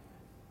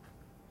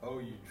 Oh,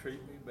 you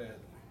treat me badly,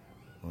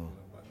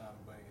 by not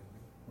obeying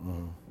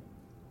me.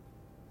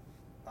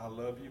 I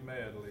love you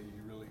madly.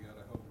 You really got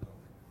a hold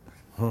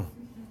on me.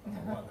 I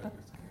don't know why that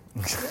just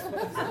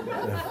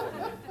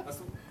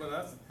came. But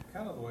that's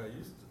kind of the way I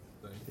used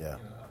to think. Yeah.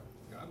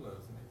 God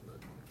loves me, but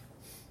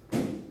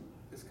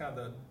it's kind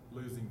of that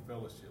losing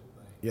fellowship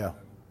thing. Yeah.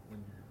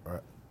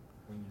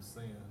 When you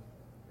sin.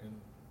 In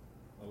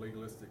my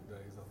legalistic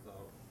days, I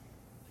thought,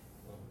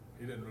 well,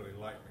 he didn't really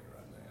like me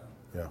right now.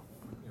 Yeah.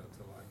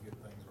 Till I get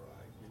things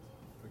right, get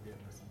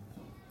forgiveness.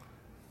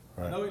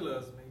 Right. I know he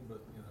loves me,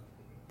 but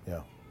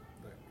Yeah.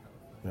 that kind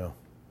of thing.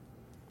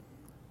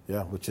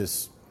 Yeah, which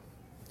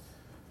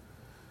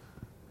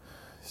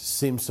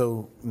seems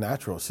so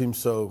natural, seems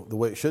so the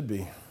way it should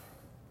be.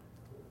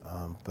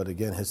 But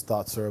again, his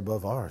thoughts are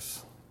above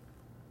ours.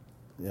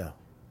 Yeah.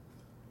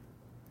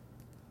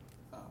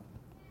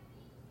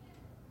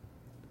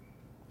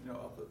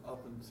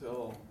 Up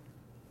until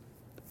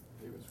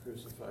he was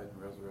crucified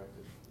and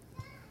resurrected,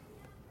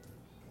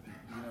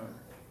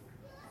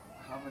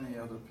 how many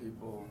other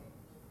people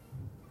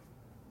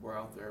were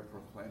out there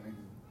proclaiming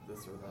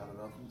this or that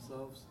about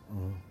themselves?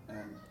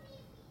 And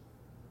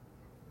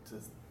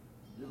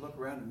you look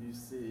around and you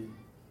see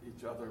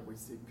each other, we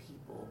see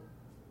people.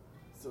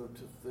 So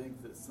to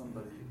think that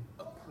somebody,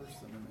 a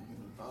person in a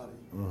human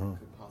body,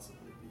 could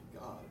possibly be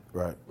God,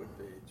 right, would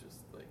be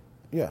just like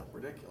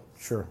ridiculous.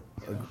 Sure,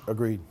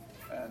 agreed.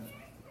 And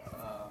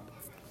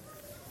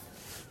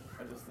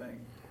I just think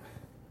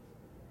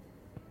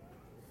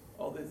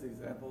all these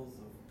examples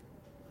of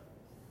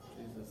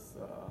Jesus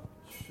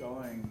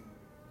showing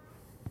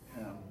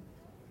him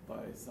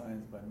by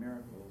signs, by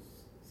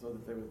miracles, so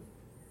that they would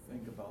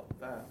think about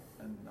that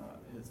and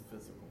not his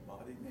physical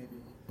body,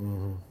 maybe.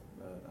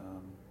 But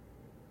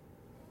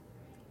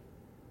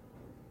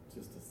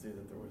just to see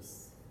that there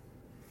was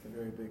a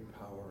very big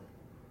power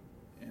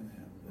in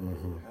him that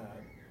he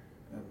had.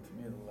 And to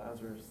me, the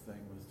Lazarus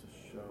thing was to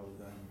show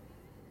them.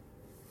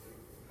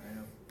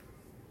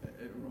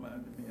 It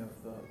reminded me of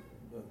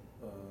the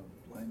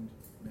blind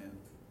man,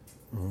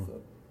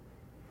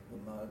 the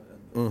mud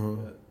and the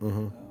pit.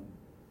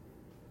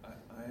 I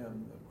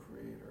am the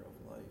creator of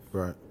life.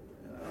 Right.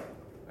 And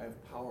I have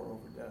power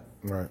over death.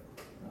 Right.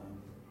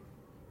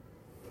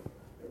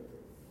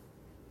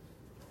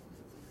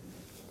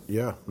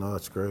 Yeah, no,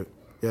 that's great.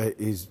 Yeah,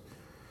 he's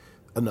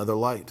another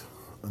light,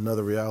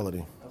 another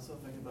reality. I also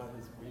think about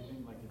his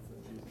weeping, like it's a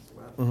Jesus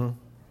wept. I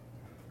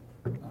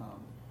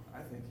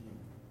think he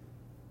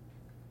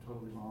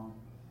totally wrong.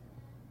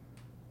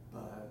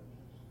 But,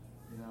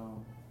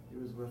 he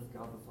was with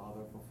God the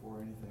Father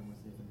before anything was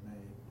even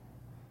made.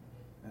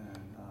 And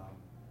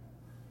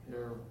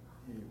here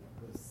he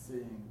was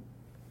seeing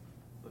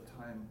the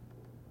time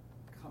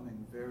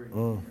coming very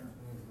near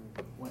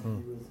when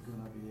he was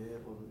going to be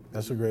able to.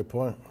 That's a great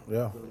point.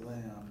 Yeah. The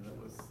lamb that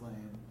was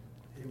slain,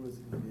 he was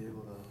going to be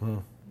able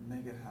to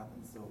make it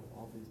happen. So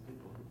all these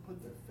people who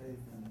put their faith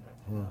in him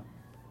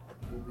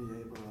will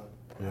be able to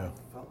have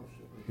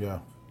fellowship with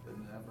him. That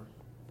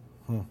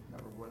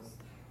never was.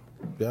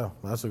 Yeah,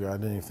 that's a good. I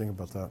didn't even think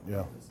about that.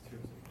 Yeah.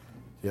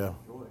 Yeah.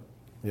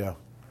 Yeah.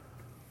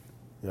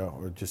 Yeah.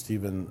 Or just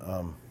even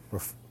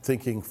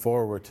thinking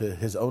forward to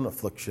his own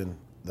affliction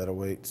that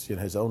awaits,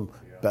 his own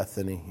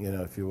Bethany,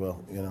 if you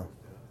will,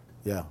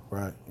 Yeah,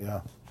 right.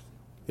 Yeah.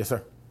 Yes,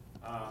 sir.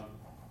 I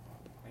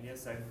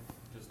guess I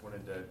just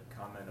wanted to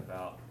comment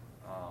about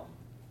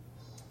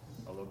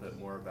a little bit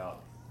more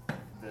about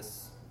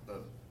this,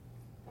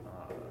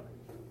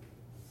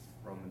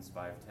 Romans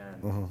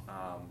 5:10.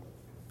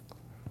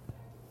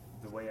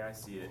 The way I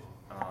see it,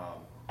 I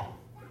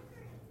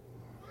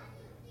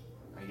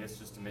guess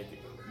just to make it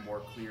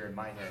more clear in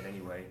my head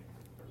anyway,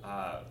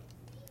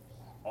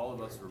 all of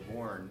us were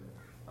born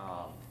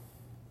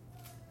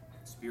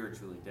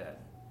spiritually dead,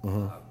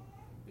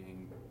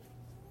 being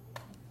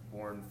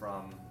born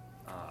from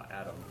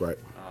Adam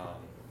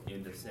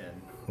into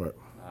sin. Right.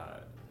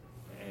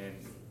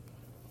 And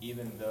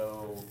even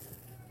though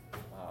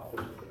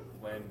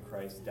when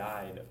Christ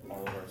died,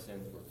 all of our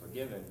sins were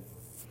forgiven,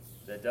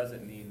 that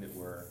doesn't mean that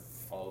we're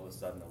all of a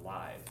sudden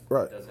alive.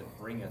 Right. It doesn't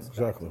bring us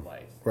Exactly. back to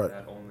life. Right.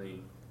 That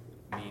only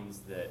means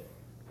that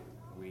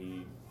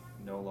we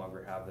no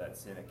longer have that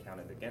sin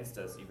accounted against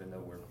us, even though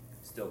we're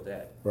still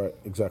dead. Right,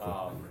 exactly.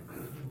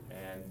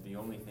 And the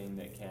only thing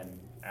that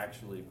can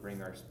actually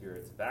bring our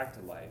spirits back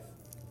to life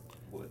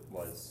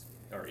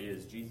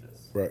is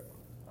Jesus. Right.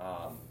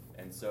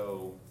 And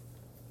so,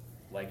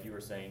 like you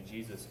were saying,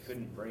 Jesus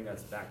couldn't bring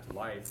us back to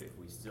life if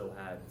we still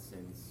had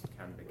sins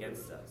counted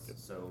against us.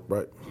 So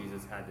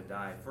Jesus had to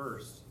die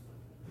first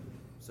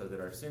so that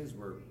our sins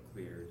were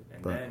cleared,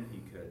 and then he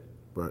could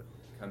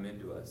come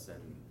into us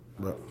and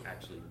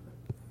actually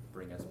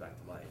bring us back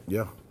to life.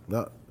 Yeah.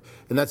 No.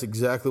 And that's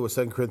exactly what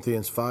 2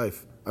 Corinthians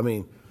 5, I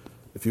mean,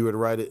 if you were to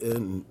write it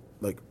in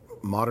like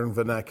modern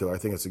vernacular, I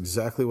think that's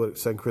exactly what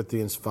 2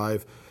 Corinthians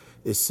 5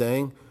 is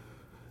saying,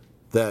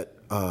 that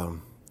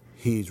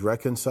he's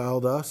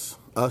reconciled us,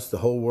 the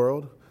whole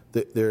world.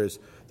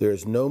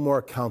 There's no more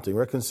accounting.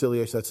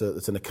 Reconciliation,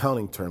 that's an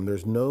accounting term.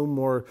 There's no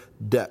more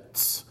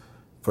debts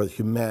for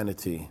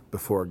humanity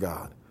before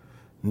God.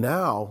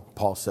 Now,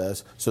 Paul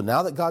says, so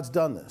now that God's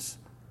done this,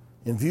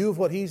 in view of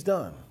what he's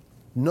done,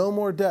 no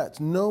more debts,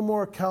 no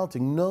more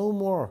accounting, no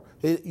more.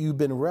 You've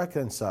been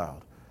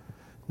reconciled.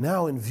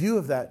 Now, in view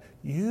of that,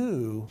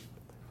 you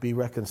be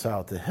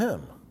reconciled to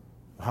him.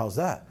 How's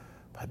that?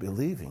 By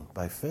believing,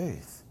 by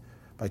faith,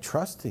 by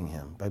trusting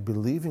him, by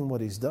believing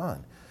what he's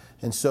done.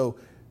 And so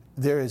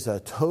there is a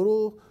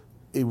total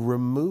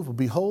removal.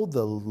 Behold,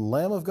 the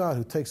Lamb of God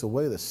who takes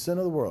away the sin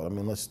of the world. I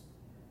mean, let's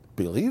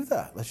believe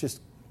that. Let's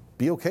just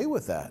be okay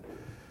with that.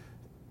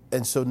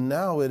 And so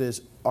now it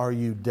is, are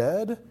you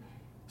dead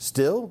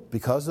still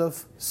because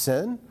of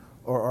sin,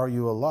 or are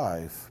you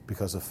alive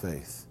because of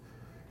faith?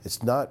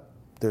 It's not,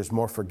 there's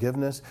more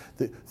forgiveness.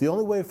 The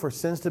only way for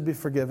sins to be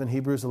forgiven,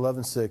 Hebrews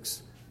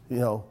 11:6,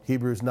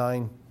 Hebrews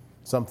 9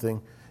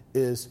 something,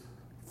 is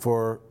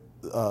for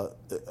the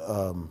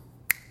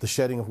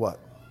shedding of what?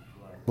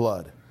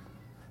 Blood.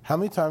 How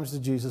many times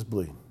did Jesus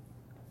bleed?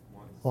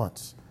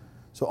 Once.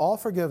 So all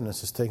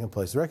forgiveness has taken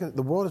place.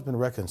 The world has been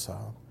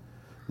reconciled.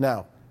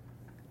 Now,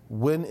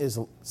 when is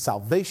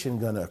salvation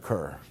going to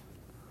occur?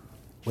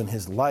 When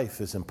his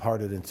life is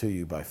imparted into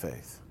you by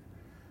faith.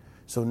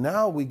 So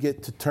now we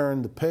get to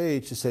turn the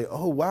page to say,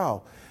 oh,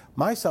 wow,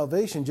 my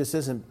salvation just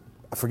isn't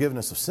a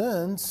forgiveness of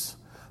sins.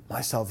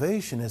 My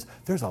salvation is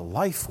there's a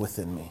life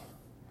within me.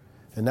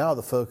 And now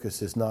the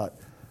focus is not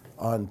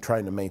on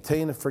trying to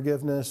maintain a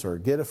forgiveness or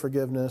get a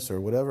forgiveness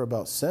or whatever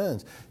about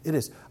sins. It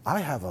is,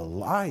 I have a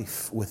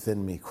life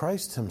within me,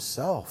 Christ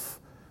himself.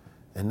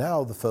 And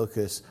now the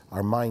focus,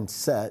 our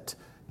mindset,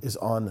 is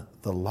on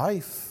the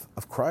life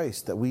of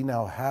Christ that we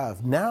now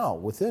have now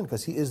within,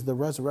 because he is the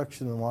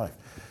resurrection and life.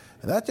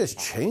 And that just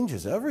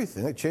changes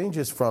everything. It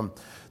changes from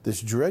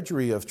this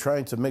drudgery of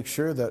trying to make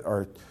sure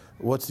that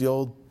what's the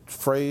old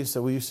phrase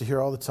that we used to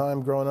hear all the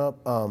time growing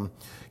up?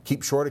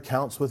 Keep short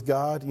accounts with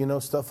God,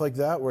 stuff like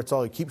that, where it's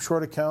all keep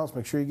short accounts,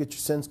 make sure you get your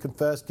sins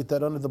confessed, get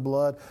that under the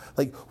blood.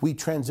 Like we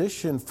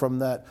transition from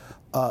that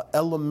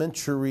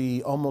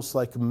elementary, almost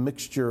like a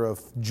mixture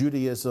of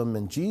Judaism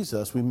and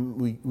Jesus.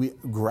 We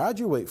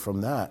graduate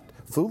from that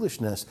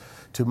foolishness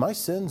to my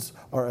sins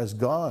are as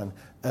gone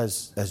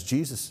as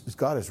Jesus, as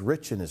God is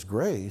rich in his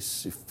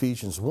grace,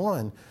 Ephesians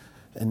 1.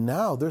 And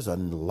now there's a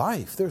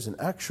life, there's an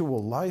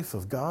actual life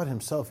of God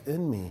himself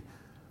in me,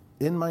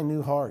 in my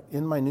new heart,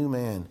 in my new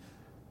man,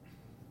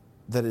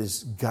 that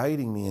is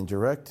guiding me and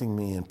directing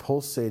me and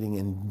pulsating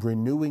and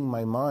renewing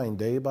my mind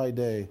day by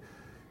day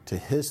to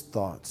his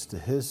thoughts, to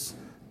his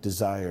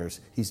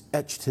desires. He's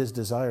etched his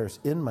desires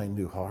in my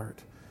new heart.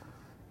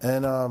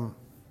 And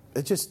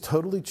it just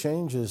totally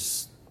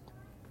changes.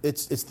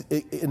 It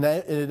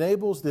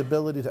enables the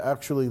ability to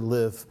actually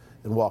live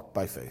and walk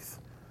by faith.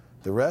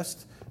 The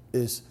rest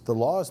is, the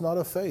law is not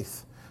of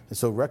faith. And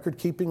so record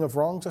keeping of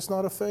wrongs, that's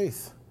not of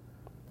faith.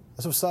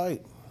 That's of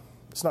sight.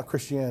 It's not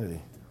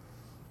Christianity.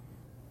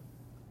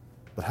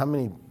 But how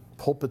many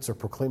pulpits are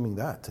proclaiming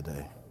that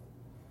today?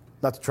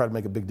 Not to try to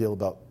make a big deal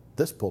about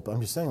this pulpit.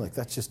 I'm just saying,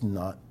 that's just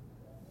not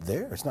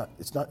there.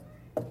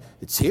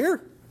 It's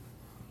here.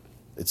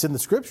 It's in the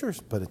scriptures,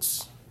 but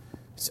it's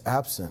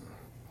absent.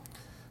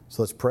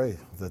 So let's pray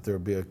that there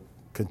be a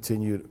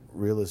continued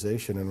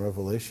realization and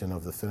revelation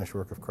of the finished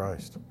work of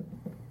Christ.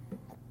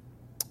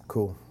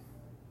 Cool.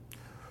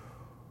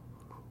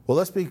 Well,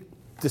 let's be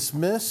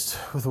dismissed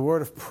with a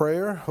word of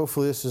prayer.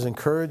 Hopefully this is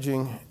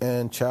encouraging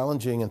and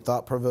challenging and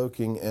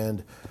thought-provoking.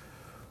 And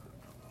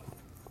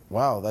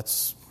wow,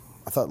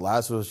 I thought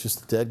Lazarus was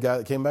just a dead guy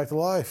that came back to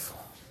life.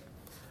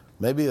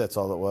 Maybe that's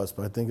all it was,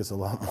 but I think it's a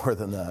lot more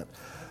than that.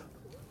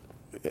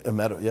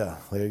 Yeah,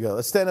 there you go.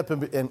 Let's stand up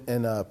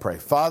and pray.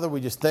 Father, we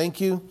just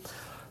thank you.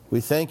 We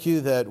thank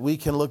you that we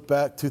can look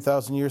back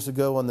 2,000 years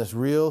ago on this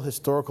real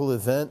historical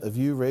event of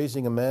you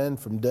raising a man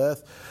from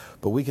death,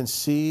 but we can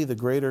see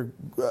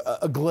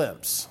a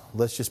glimpse,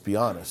 let's just be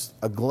honest,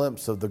 a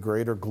glimpse of the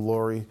greater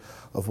glory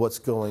of what's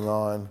going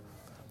on,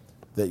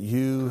 that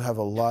you have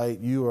a light,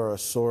 you are a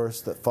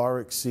source that far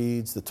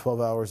exceeds the 12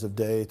 hours of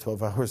day,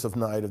 12 hours of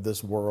night of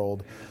this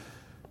world,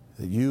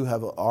 that you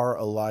are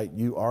a light,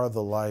 you are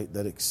the light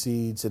that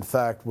exceeds. In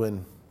fact,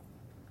 and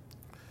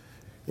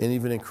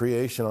even in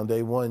creation on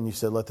day 1, you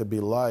said, let there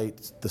be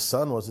light. The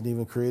sun wasn't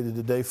even created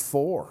to day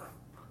 4.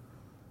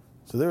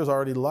 So there was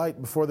already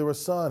light before there was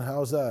sun.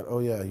 How's that? Oh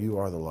yeah, you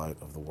are the light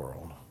of the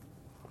world.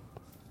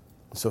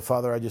 So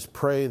Father, I just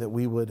pray that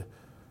we would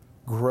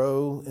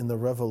grow in the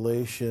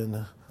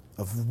revelation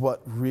of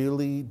what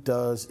really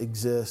does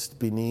exist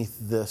beneath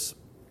this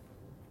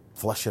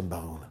flesh and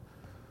bone.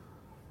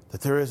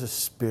 That there is a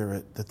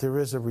spirit, that there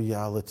is a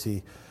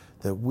reality,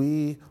 that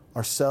we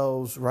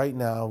ourselves right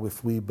now,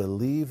 if we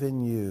believe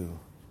in you,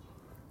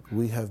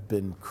 we have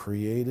been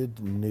created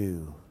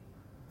new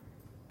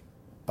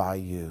by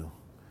you.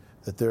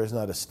 That there is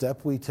not a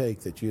step we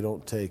take that you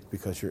don't take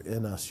because you're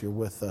in us, you're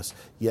with us.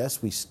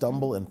 Yes, we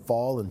stumble and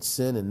fall and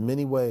sin in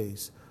many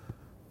ways.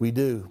 We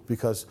do,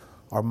 because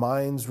our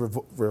minds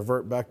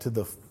revert back to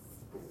the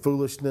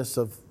foolishness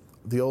of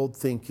the old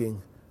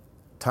thinking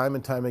time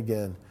and time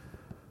again.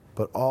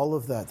 But all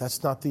of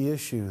that's not the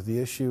issue. The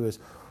issue is,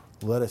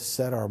 let us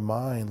set our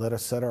mind, let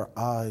us set our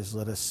eyes,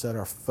 let us set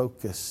our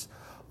focus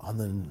on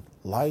the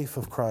life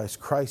of Christ.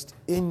 Christ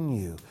in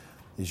you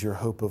is your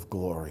hope of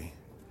glory.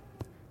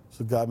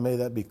 So God, may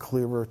that be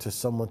clearer to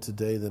someone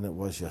today than it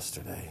was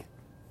yesterday.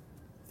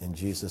 In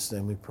Jesus'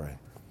 name we pray.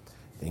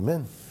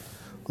 Amen.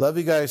 Love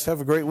you guys.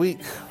 Have a great week.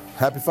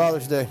 Happy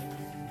Father's Day.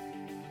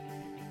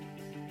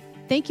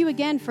 Thank you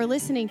again for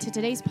listening to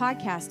today's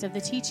podcast of the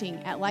teaching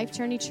at Life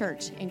Journey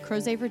Church in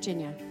Crozet,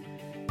 Virginia.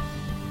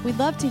 We'd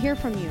love to hear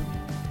from you.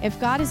 If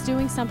God is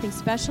doing something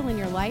special in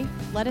your life,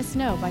 let us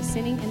know by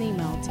sending an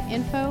email to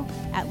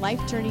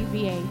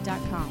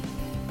info@lifejourneyva.com.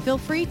 Feel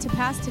free to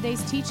pass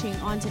today's teaching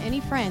on to any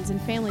friends and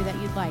family that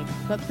you'd like,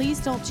 but please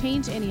don't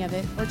change any of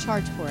it or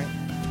charge for it.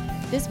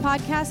 This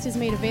podcast is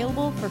made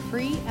available for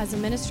free as a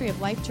ministry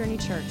of Life Journey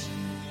Church.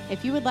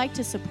 If you would like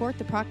to support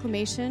the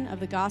proclamation of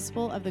the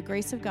gospel of the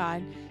grace of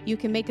God, you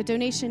can make a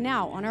donation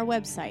now on our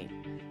website,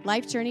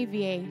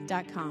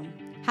 lifejourneyva.com.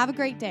 Have a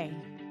great day.